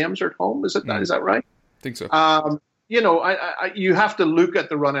 5 games are at home. Is that right? I think so. You have to look at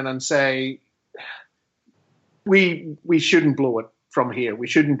the run-in and say, we shouldn't blow it from here. We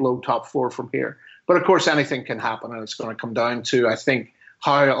shouldn't blow top 4 from here. But of course, anything can happen, and it's going to come down to, I think,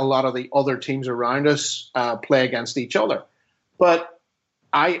 how a lot of the other teams around us play against each other. But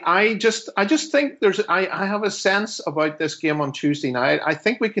I just think I have a sense about this game on Tuesday night. I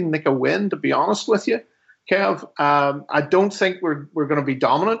think we can nick a win, to be honest with you, Kev. I don't think we're going to be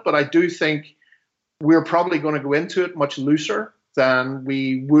dominant, but I do think we're probably going to go into it much looser than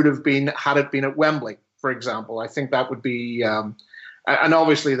we would have been had it been at Wembley, for example. I think that would be... and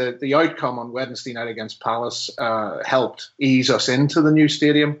obviously the outcome on Wednesday night against Palace helped ease us into the new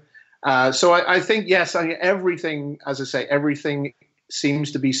stadium. So I think, yes, everything, as I say, everything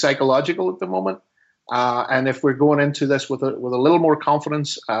seems to be psychological at the moment. And if we're going into this with a little more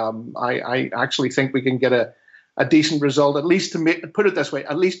confidence, I actually think we can get a decent result, at least to make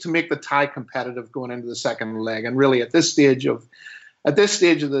the tie competitive going into the second leg. And really at this stage of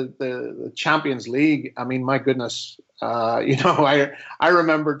the Champions League, I mean, my goodness, I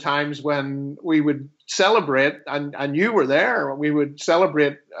remember times when we would celebrate, and you were there, we would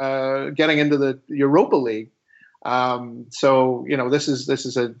celebrate getting into the Europa League. So this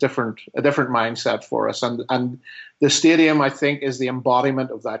is a different mindset for us, and the stadium, I think, is the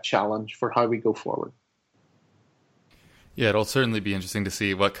embodiment of that challenge for how we go forward. Yeah, it'll certainly be interesting to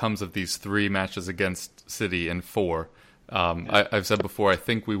see what comes of these 3 matches against City and 4. I've said before, I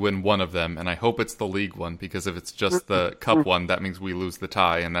think we win one of them, and I hope it's the league one, because if it's just the cup one, that means we lose the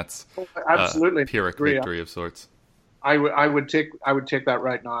tie, and that's absolutely Pyrrhic victory of sorts. I would take that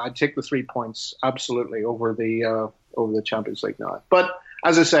right now. I'd take the 3 points absolutely over the Champions League now. But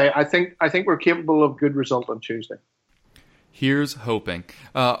as I say, I think we're capable of good result on Tuesday. Here's hoping.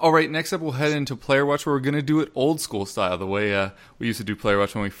 All right, next up we'll head into Player Watch, where we're going to do it old school style, the way we used to do Player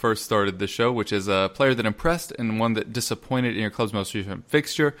Watch when we first started the show, which is a player that impressed and one that disappointed in your club's most recent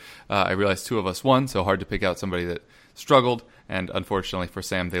fixture. I realized 2 of us won, so hard to pick out somebody that struggled, and unfortunately for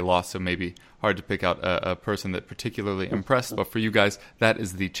Sam, they lost, so maybe hard to pick out a person that particularly impressed. But for you guys, that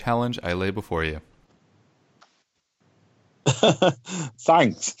is the challenge I lay before you.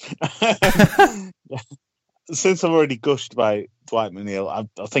 Thanks. Since I've already gushed about Dwight McNeil,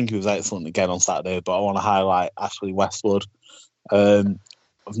 I think he was excellent again on Saturday, but I want to highlight Ashley Westwood. I've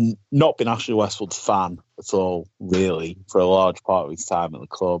not been Ashley Westwood's fan at all, really, for a large part of his time at the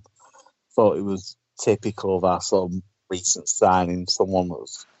club. Thought it was typical of our sort of recent signing, someone that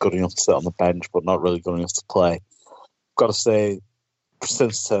was good enough to sit on the bench, but not really good enough to play. Got to say,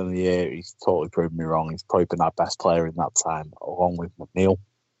 since the turn of the year, he's totally proven me wrong. He's probably been our best player in that time, along with McNeil.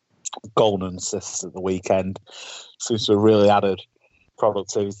 Goal and assists at the weekend. Seems to have really added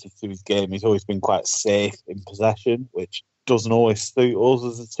productivity to his game. He's always been quite safe in possession, which doesn't always suit us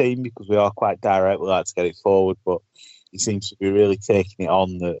as a team because we are quite direct. We like to get it forward, but he seems to be really taking it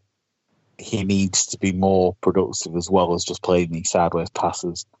on that he needs to be more productive as well as just playing these sideways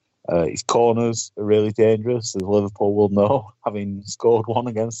passes. His corners are really dangerous, as Liverpool will know, having scored one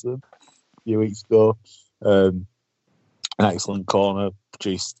against them a few weeks ago. An excellent corner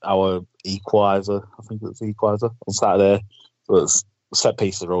produced our equaliser. I think it was the equaliser on Saturday. So set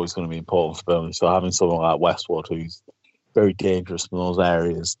pieces are always going to be important for Burnley. So having someone like Westwood, who's very dangerous in those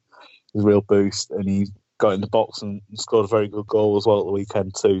areas, is a real boost. And he got in the box and scored a very good goal as well at the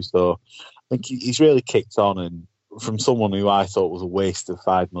weekend too. So I think he's really kicked on, and from someone who I thought was a waste of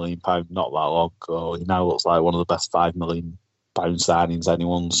 £5 million not that long ago, he now looks like one of the best £5 million signings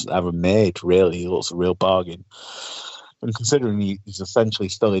anyone's ever made, really. He looks a real bargain. And considering he's essentially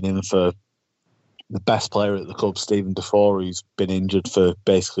filling in for the best player at the club, Stephen Defoe, who's been injured for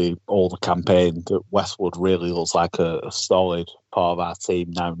basically all the campaign, that Westwood really looks like a solid part of our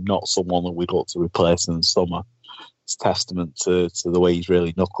team now, not someone that we'd look to replace in the summer. It's testament to the way he's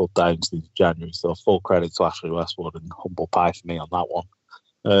really knuckled down since January. So full credit to Ashley Westwood, and humble pie for me on that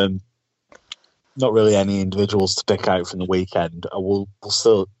one. Not really any individuals to pick out from the weekend. I will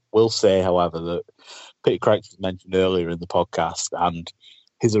say, however, that Peter Crouch was mentioned earlier in the podcast, and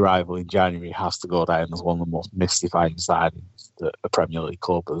his arrival in January has to go down as one of the most mystifying signings that a Premier League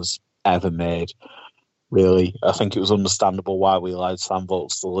club has ever made. Really, I think it was understandable why we allowed Sam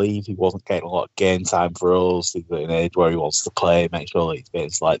Vokes to leave. He wasn't getting a lot of game time for us. He's at an age where he wants to play, make sure that he's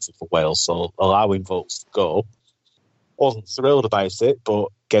getting selected for Wales. So allowing Vokes to go, wasn't thrilled about it, but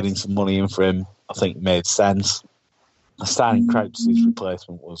getting some money in for him, I think, made sense. Signing Crouch as his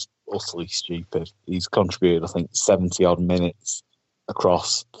replacement was utterly stupid. He's contributed, I think, 70-odd minutes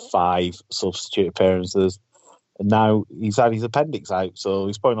across 5 substitute appearances. And now he's had his appendix out, so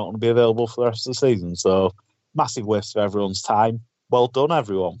he's probably not going to be available for the rest of the season. So, massive waste of everyone's time. Well done,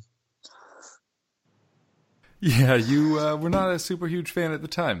 everyone. Yeah, you were not a super huge fan at the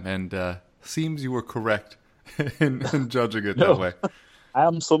time, and seems you were correct in judging it that way. I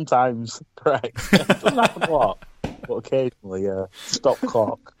am sometimes correct. It doesn't happen a lot, but occasionally, stop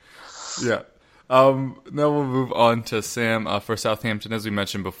clock. Yeah. Now we'll move on to Sam for Southampton. As we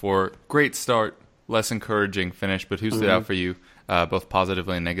mentioned before, great start. Less encouraging finish, but who stood out for you, both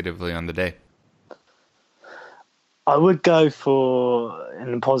positively and negatively on the day? I would go for,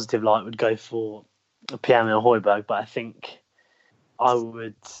 in a positive light, would go for Pierre-Emile Højbjerg, but I think that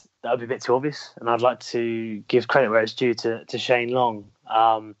would be a bit too obvious, and I'd like to give credit where it's due to Shane Long.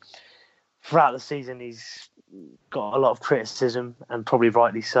 Throughout the season, he's got a lot of criticism, and probably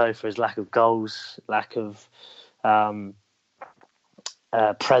rightly so, for his lack of goals, lack of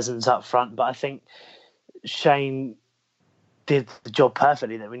presence up front, but I think Shane did the job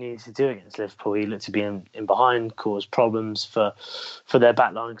perfectly that we needed to do against Liverpool. He looked to be in behind, caused problems for their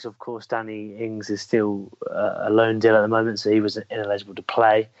back line, because of course Danny Ings is still a loan deal at the moment, so he was ineligible to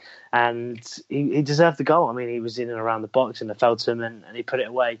play, and he deserved the goal. I mean, he was in and around the box in the Feltham, and he put it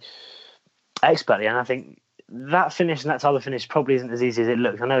away expertly, and I think that finish and that type of finish probably isn't as easy as it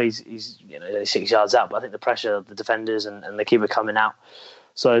looks. I know he's 6 yards out, but I think the pressure of the defenders and the keeper coming out.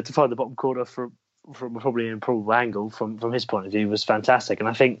 So to find the bottom corner from probably an improbable angle from his point of view was fantastic. And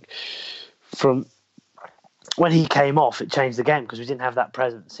I think from when he came off, it changed the game because we didn't have that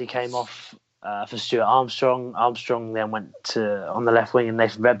presence. He came off for Stuart Armstrong. Armstrong then went on the left wing, and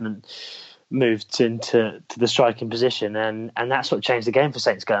Nathan Redmond moved into the striking position, and that sort of changed the game for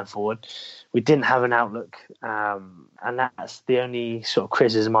Saints going forward. We didn't have an outlook, and that's the only sort of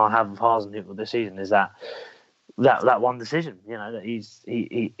criticism I'll have of Hasenhüttl this season, is that one decision. That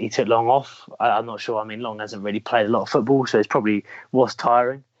he took Long off. I'm not sure. I mean, Long hasn't really played a lot of football, so it probably was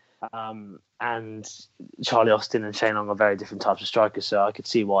tiring. And Charlie Austin and Shane Long are very different types of strikers, so I could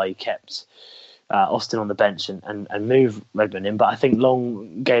see why he kept Austin on the bench and moved Redmond in. But I think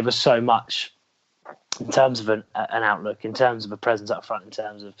Long gave us so much in terms of an outlook, in terms of a presence up front, in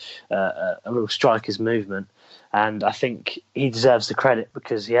terms of a real striker's movement. And I think he deserves the credit,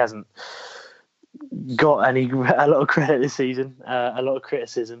 because he hasn't got a lot of credit this season, a lot of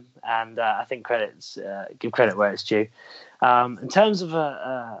criticism, and I think give credit where it's due. In terms of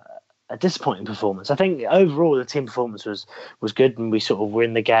a disappointing performance, I think overall the team performance was good, and we sort of were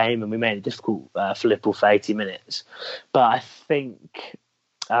in the game, and we made it difficult for Liverpool for 80 minutes. But I think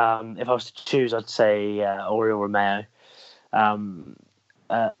if I was to choose, I'd say Oriol Romeo,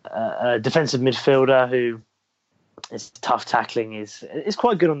 a defensive midfielder who is tough tackling, is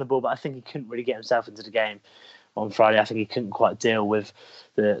quite good on the ball, but I think he couldn't really get himself into the game on Friday. I think he couldn't quite deal with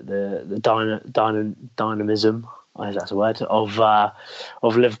the dynamism, I guess that's a word, of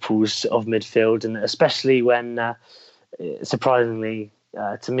Liverpool's midfield, and especially when surprisingly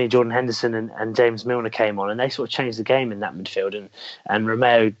to me, Jordan Henderson and James Milner came on, and they sort of changed the game in that midfield, and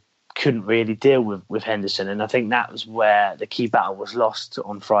Romeo couldn't really deal with Henderson, and I think that was where the key battle was lost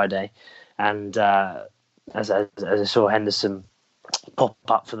on Friday. And as I saw Henderson pop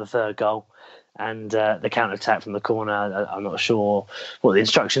up for the third goal, and the counter-attack from the corner, I'm not sure what the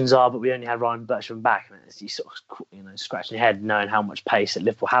instructions are, but we only had Ryan Bertrand back, and you sort of scratching your head knowing how much pace that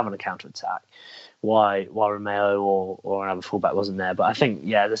Liverpool have on a counter-attack. Why Romeo or another fullback wasn't there? But I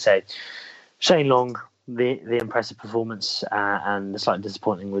think, as I say, Shane Long, the impressive performance, and the slightly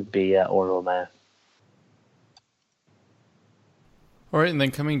disappointing would be Oriol Romeo. All right, and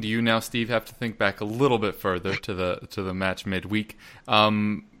then coming to you now, Steve, have to think back a little bit further to the match midweek.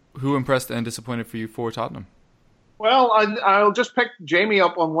 Who impressed and disappointed for you for Tottenham? Well, I'll just pick Jamie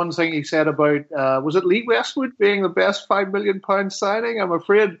up on one thing he said about, was it Lee Westwood being the best £5 million signing? I'm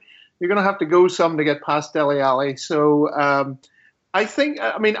afraid you're going to have to go some to get past Dele Alli. So I think,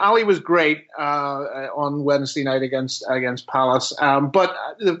 Ali was great on Wednesday night against Palace. But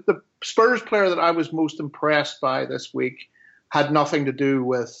the Spurs player that I was most impressed by this week had nothing to do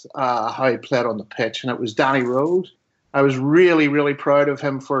with how he played on the pitch, and it was Danny Rose. I was really, really proud of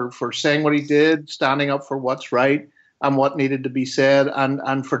him for saying what he did, standing up for what's right and what needed to be said,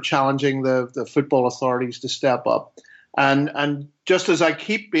 and for challenging the football authorities to step up. And just as I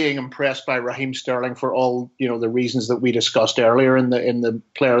keep being impressed by Raheem Sterling for all the reasons that we discussed earlier in the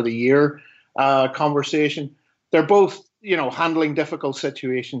Player of the Year conversation, they're both handling difficult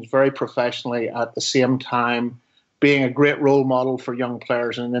situations very professionally, at the same time being a great role model for young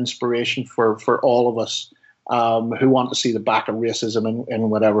players and an inspiration for all of us who want to see the back of racism in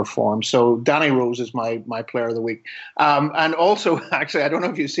whatever form. So Danny Rose is my player of the week. And also, actually, I don't know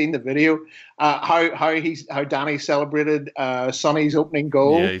if you've seen the video, how Danny celebrated Sonny's opening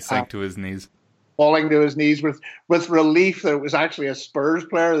goal. Yeah, he sank to his knees. Falling to his knees with relief that it was actually a Spurs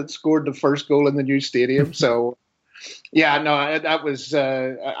player that scored the first goal in the new stadium. So yeah, no, that was.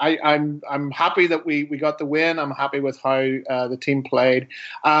 I'm happy that we got the win. I'm happy with how the team played.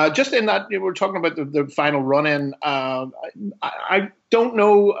 Just in that, we're talking about the final run-in. I don't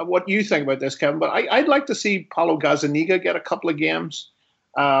know what you think about this, Kevin, but I'd like to see Paulo Gazzaniga get a couple of games.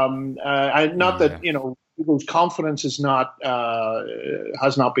 Hugo's confidence has not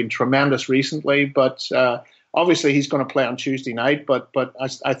been tremendous recently, but obviously he's going to play on Tuesday night. But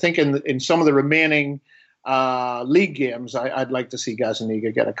I think in some of the remaining league games, I'd like to see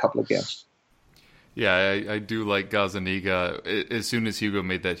Gazzaniga get a couple of games. Yeah, I do like Gazzaniga. As soon as Hugo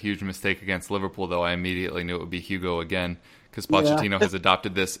made that huge mistake against Liverpool, though, I immediately knew it would be Hugo again, because Pochettino has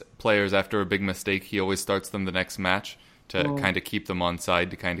adopted this. Players, after a big mistake, he always starts them the next match to kind of keep them on side,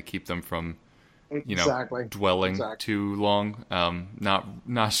 to kind of keep them from dwelling too long.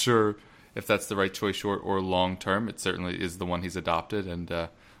 Not sure if that's the right choice short or long term. It certainly is the one he's adopted, and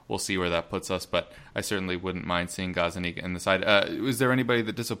we'll see where that puts us, but I certainly wouldn't mind seeing Gazzaniga in the side. Was there anybody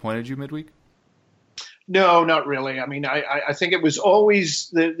that disappointed you midweek? No, not really. I mean, I think it was always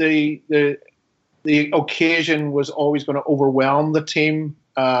the occasion was always going to overwhelm the team,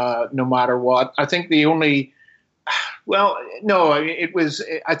 no matter what. I think I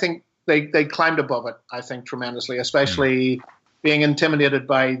think they climbed above it, I think, tremendously, especially being intimidated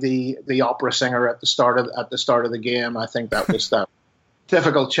by the opera singer at the start of the game. I think that was that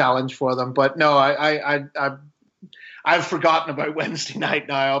difficult challenge for them. But no, I've forgotten about Wednesday night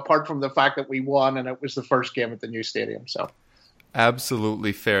now, apart from the fact that we won and it was the first game at the new stadium. So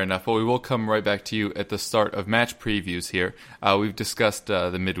absolutely fair enough. Well, we will come right back to you at the start of match previews here. We've discussed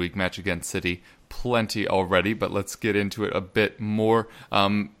the midweek match against City plenty already, but let's get into it a bit more.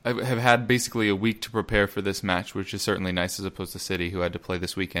 I have had basically a week to prepare for this match, which is certainly nice as opposed to City, who had to play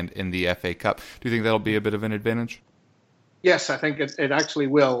this weekend in the FA Cup. Do you think that'll be a bit of an advantage? Yes, I think it actually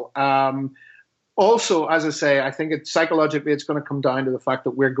will. Also, as I say, I think psychologically it's going to come down to the fact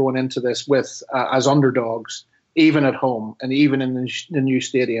that we're going into this with as underdogs, even at home and even in the new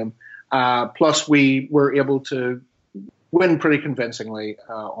stadium. Plus, we were able to win pretty convincingly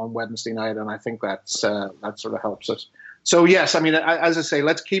on Wednesday night, and I think that sort of helps us. So yes, I mean, as I say,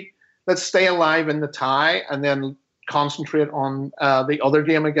 let's stay alive in the tie, and then concentrate on the other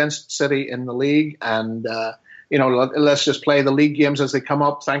game against City in the league, and let's just play the league games as they come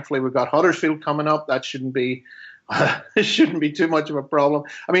up. Thankfully, we've got Huddersfield coming up. That shouldn't be too much of a problem.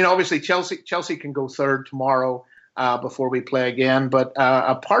 I mean, obviously Chelsea can go third tomorrow before we play again, but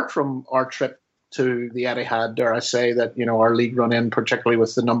apart from our trip to the Etihad, dare I say that our league run in, particularly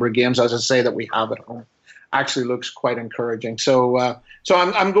with the number of games, as I say, that we have at home, actually looks quite encouraging. So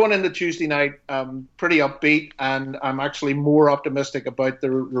I'm going into Tuesday night pretty upbeat, and I'm actually more optimistic about the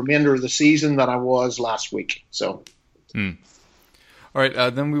remainder of the season than I was last week. So. All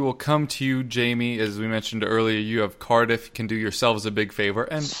right, then we will come to you, Jamie. As we mentioned earlier, you have Cardiff. You can do yourselves a big favor,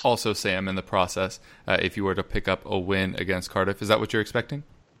 and also Sam in the process, if you were to pick up a win against Cardiff. Is that what you're expecting?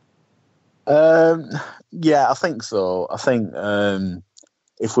 Yeah, I think so. I think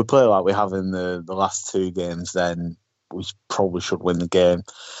if we play like we have in the last two games, then we probably should win the game.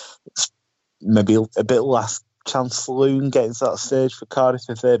 It's maybe a bit less chance saloon getting to that stage for Cardiff.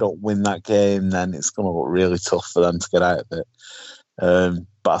 If they don't win that game, then it's going to look really tough for them to get out of it.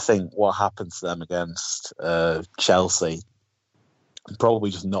 But I think what happened to them against Chelsea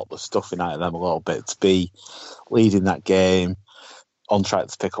probably just knocked the stuffing out of them a little bit, to be leading that game, on track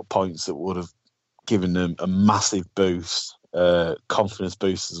to pick up points that would have given them a massive boost, confidence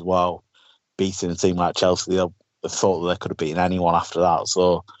boost as well. Beating a team like Chelsea, they'll have thought that they could have beaten anyone after that.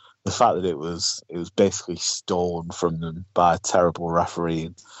 So the fact that it was basically stolen from them by a terrible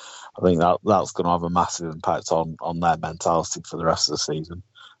referee, I think that's going to have a massive impact on their mentality for the rest of the season.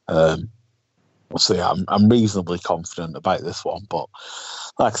 So yeah, I'm reasonably confident about this one, but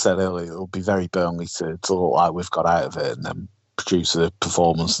like I said earlier, it'll be very Burnley to look like we've got out of it and then produce a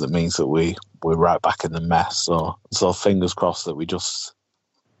performance that means that we're right back in the mess. So fingers crossed that we just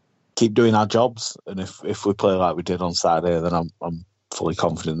keep doing our jobs, and if we play like we did on Saturday, then I'm fully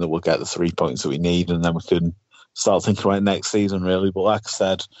confident that we'll get the 3 points that we need, and then we can start thinking about next season, really. But like I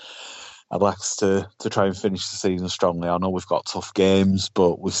said, I'd like us to try and finish the season strongly. I know we've got tough games,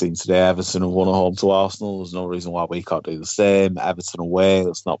 but we've seen today Everton have won at home to Arsenal. There's no reason why we can't do the same. Everton away,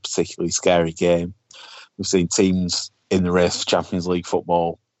 that's not a particularly scary game. We've seen teams in the race for Champions League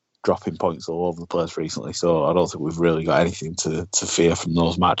football dropping points all over the place recently, so I don't think we've really got anything to fear from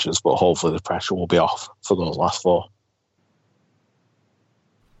those matches, but hopefully the pressure will be off for those last four.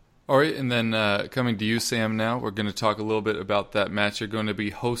 All right, and then coming to you, Sam, now, we're going to talk a little bit about that match. You're going to be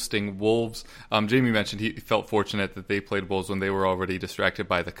hosting Wolves. Jamie mentioned he felt fortunate that they played Wolves when they were already distracted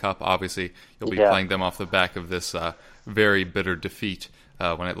by the Cup. Obviously, you'll be playing them off the back of this very bitter defeat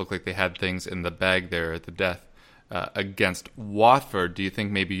when it looked like they had things in the bag there at the death against Watford. Do you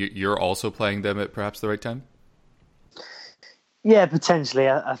think maybe you're also playing them at perhaps the right time? Yeah, potentially.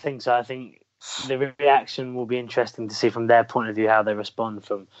 I think so. I think the reaction will be interesting to see from their point of view how they respond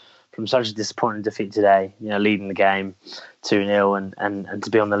from such a disappointing defeat today. You know, leading the game 2-0 and to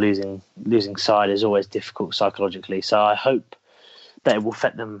be on the losing side is always difficult psychologically. So I hope that it will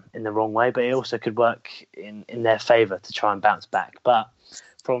affect them in the wrong way, but it also could work in their favour to try and bounce back. But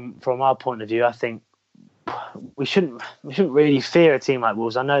from our point of view, I think we shouldn't really fear a team like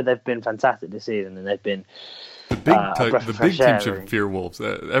Wolves. I know they've been fantastic this season, and they've been the big team should fear Wolves.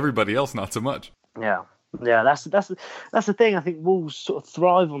 Everybody else, not so much. Yeah. That's the thing. I think Wolves sort of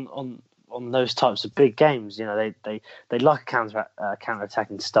thrive on those types of big games. You know, they like a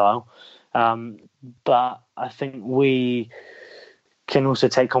counter-attacking style, but I think we can also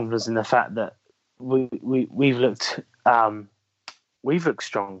take confidence in the fact that we've looked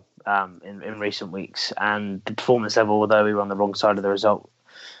strong in recent weeks, and the performance level, although we were on the wrong side of the result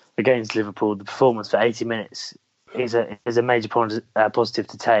against Liverpool, the performance for 80 minutes is a major positive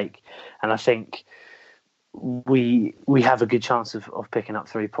to take, and I think we have a good chance of picking up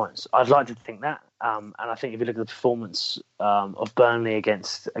 3 points. I'd like to think that, and I think if you look at the performance of Burnley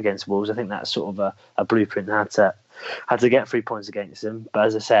against Wolves, I think that's sort of a blueprint how to get 3 points against them. But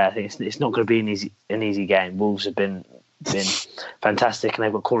as I say, I think it's not going to be an easy game. Wolves have been fantastic, and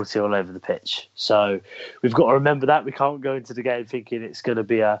they've got quality all over the pitch. So we've got to remember that. We can't go into the game thinking it's going to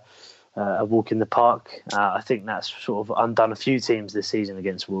be a walk in the park. I think that's sort of undone a few teams this season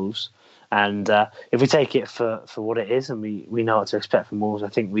against Wolves. And if we take it for what it is, and we know what to expect from Wolves, I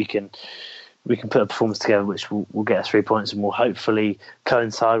think we can put a performance together which will get us 3 points, and will hopefully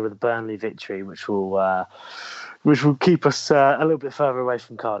coincide with a Burnley victory, which will keep us a little bit further away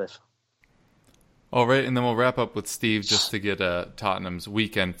from Cardiff. All right, and then we'll wrap up with Steve just to get Tottenham's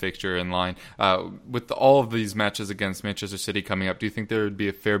weekend fixture in line. With all of these matches against Manchester City coming up, do you think there would be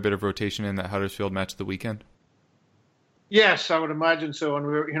a fair bit of rotation in that Huddersfield match of the weekend? Yes, I would imagine so. And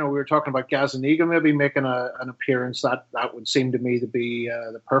we were talking about Gazzaniga maybe making an appearance. That would seem to me to be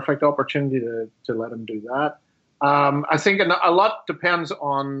the perfect opportunity to let him do that. I think a lot depends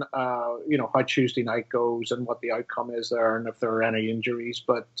on how Tuesday night goes and what the outcome is there, and if there are any injuries.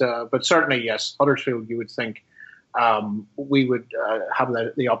 But certainly, yes, Huddersfield, you would think we would have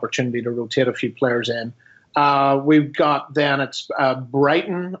the opportunity to rotate a few players in. We've got then it's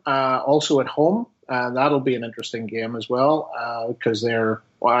Brighton also at home. That'll be an interesting game as well because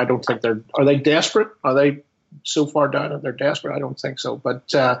I don't think are they desperate? Are they so far down that they're desperate? I don't think so.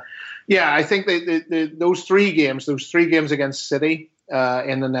 But I think those three games against City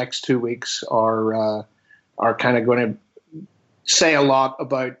in the next 2 weeks are kind of going to say a lot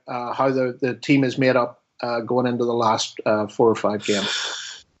about how the team is made up going into the last 4 or 5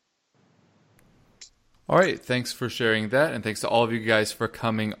 games. All right, thanks for sharing that, and thanks to all of you guys for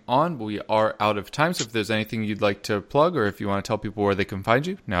coming on. We are out of time, so if there's anything you'd like to plug or if you want to tell people where they can find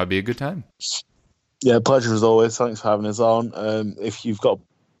you, now would be a good time. Yeah, pleasure as always. Thanks for having us on. If you've got a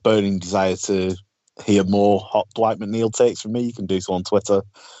burning desire to hear more hot Dwight McNeil takes from me, you can do so on Twitter.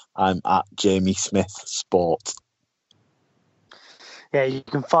 I'm at Jamie Smith Sport. Yeah, you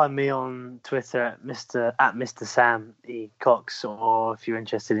can find me on Twitter at Mr. Sam E. Cox, or if you're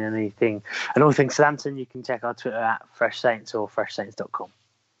interested in anything and all things Southampton, you can check our Twitter at Fresh Saints or freshsaints.com.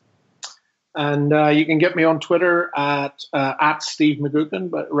 And you can get me on Twitter at Steve McGuckin,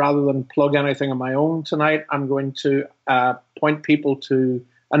 but rather than plug anything of my own tonight, I'm going to point people to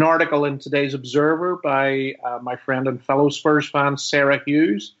an article in today's Observer by my friend and fellow Spurs fan, Sarah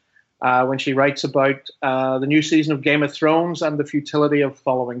Hughes, when she writes about the new season of Game of Thrones and the futility of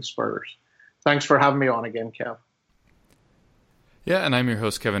following Spurs. Thanks for having me on again, Kev. Yeah, and I'm your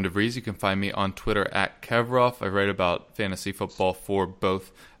host, Kevin DeVries. You can find me on Twitter at Kevroff. I write about fantasy football for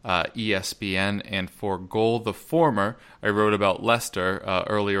both ESPN and for Goal. The former, I wrote about Leicester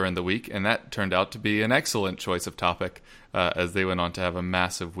earlier in the week, and that turned out to be an excellent choice of topic as they went on to have a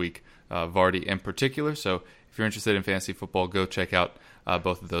massive week, Vardy in particular. So if you're interested in fantasy football, go check out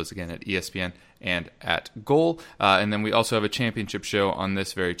both of those again at ESPN and at Goal. And then we also have a championship show on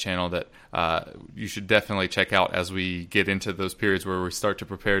this very channel that you should definitely check out as we get into those periods where we start to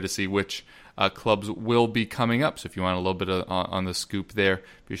prepare to see which clubs will be coming up. So if you want a little bit on the scoop there,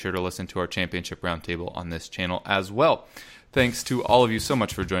 be sure to listen to our championship roundtable on this channel as well. Thanks to all of you so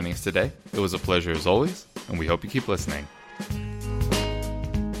much for joining us today. It was a pleasure as always, and we hope you keep listening.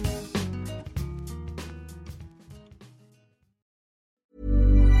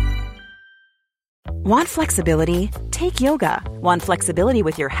 Want flexibility? Take yoga. Want flexibility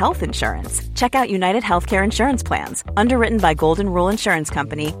with your health insurance? Check out United Healthcare Insurance Plans. Underwritten by Golden Rule Insurance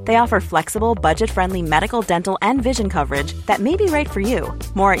Company, they offer flexible, budget-friendly medical, dental, and vision coverage that may be right for you.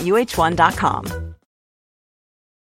 More at UH1.com.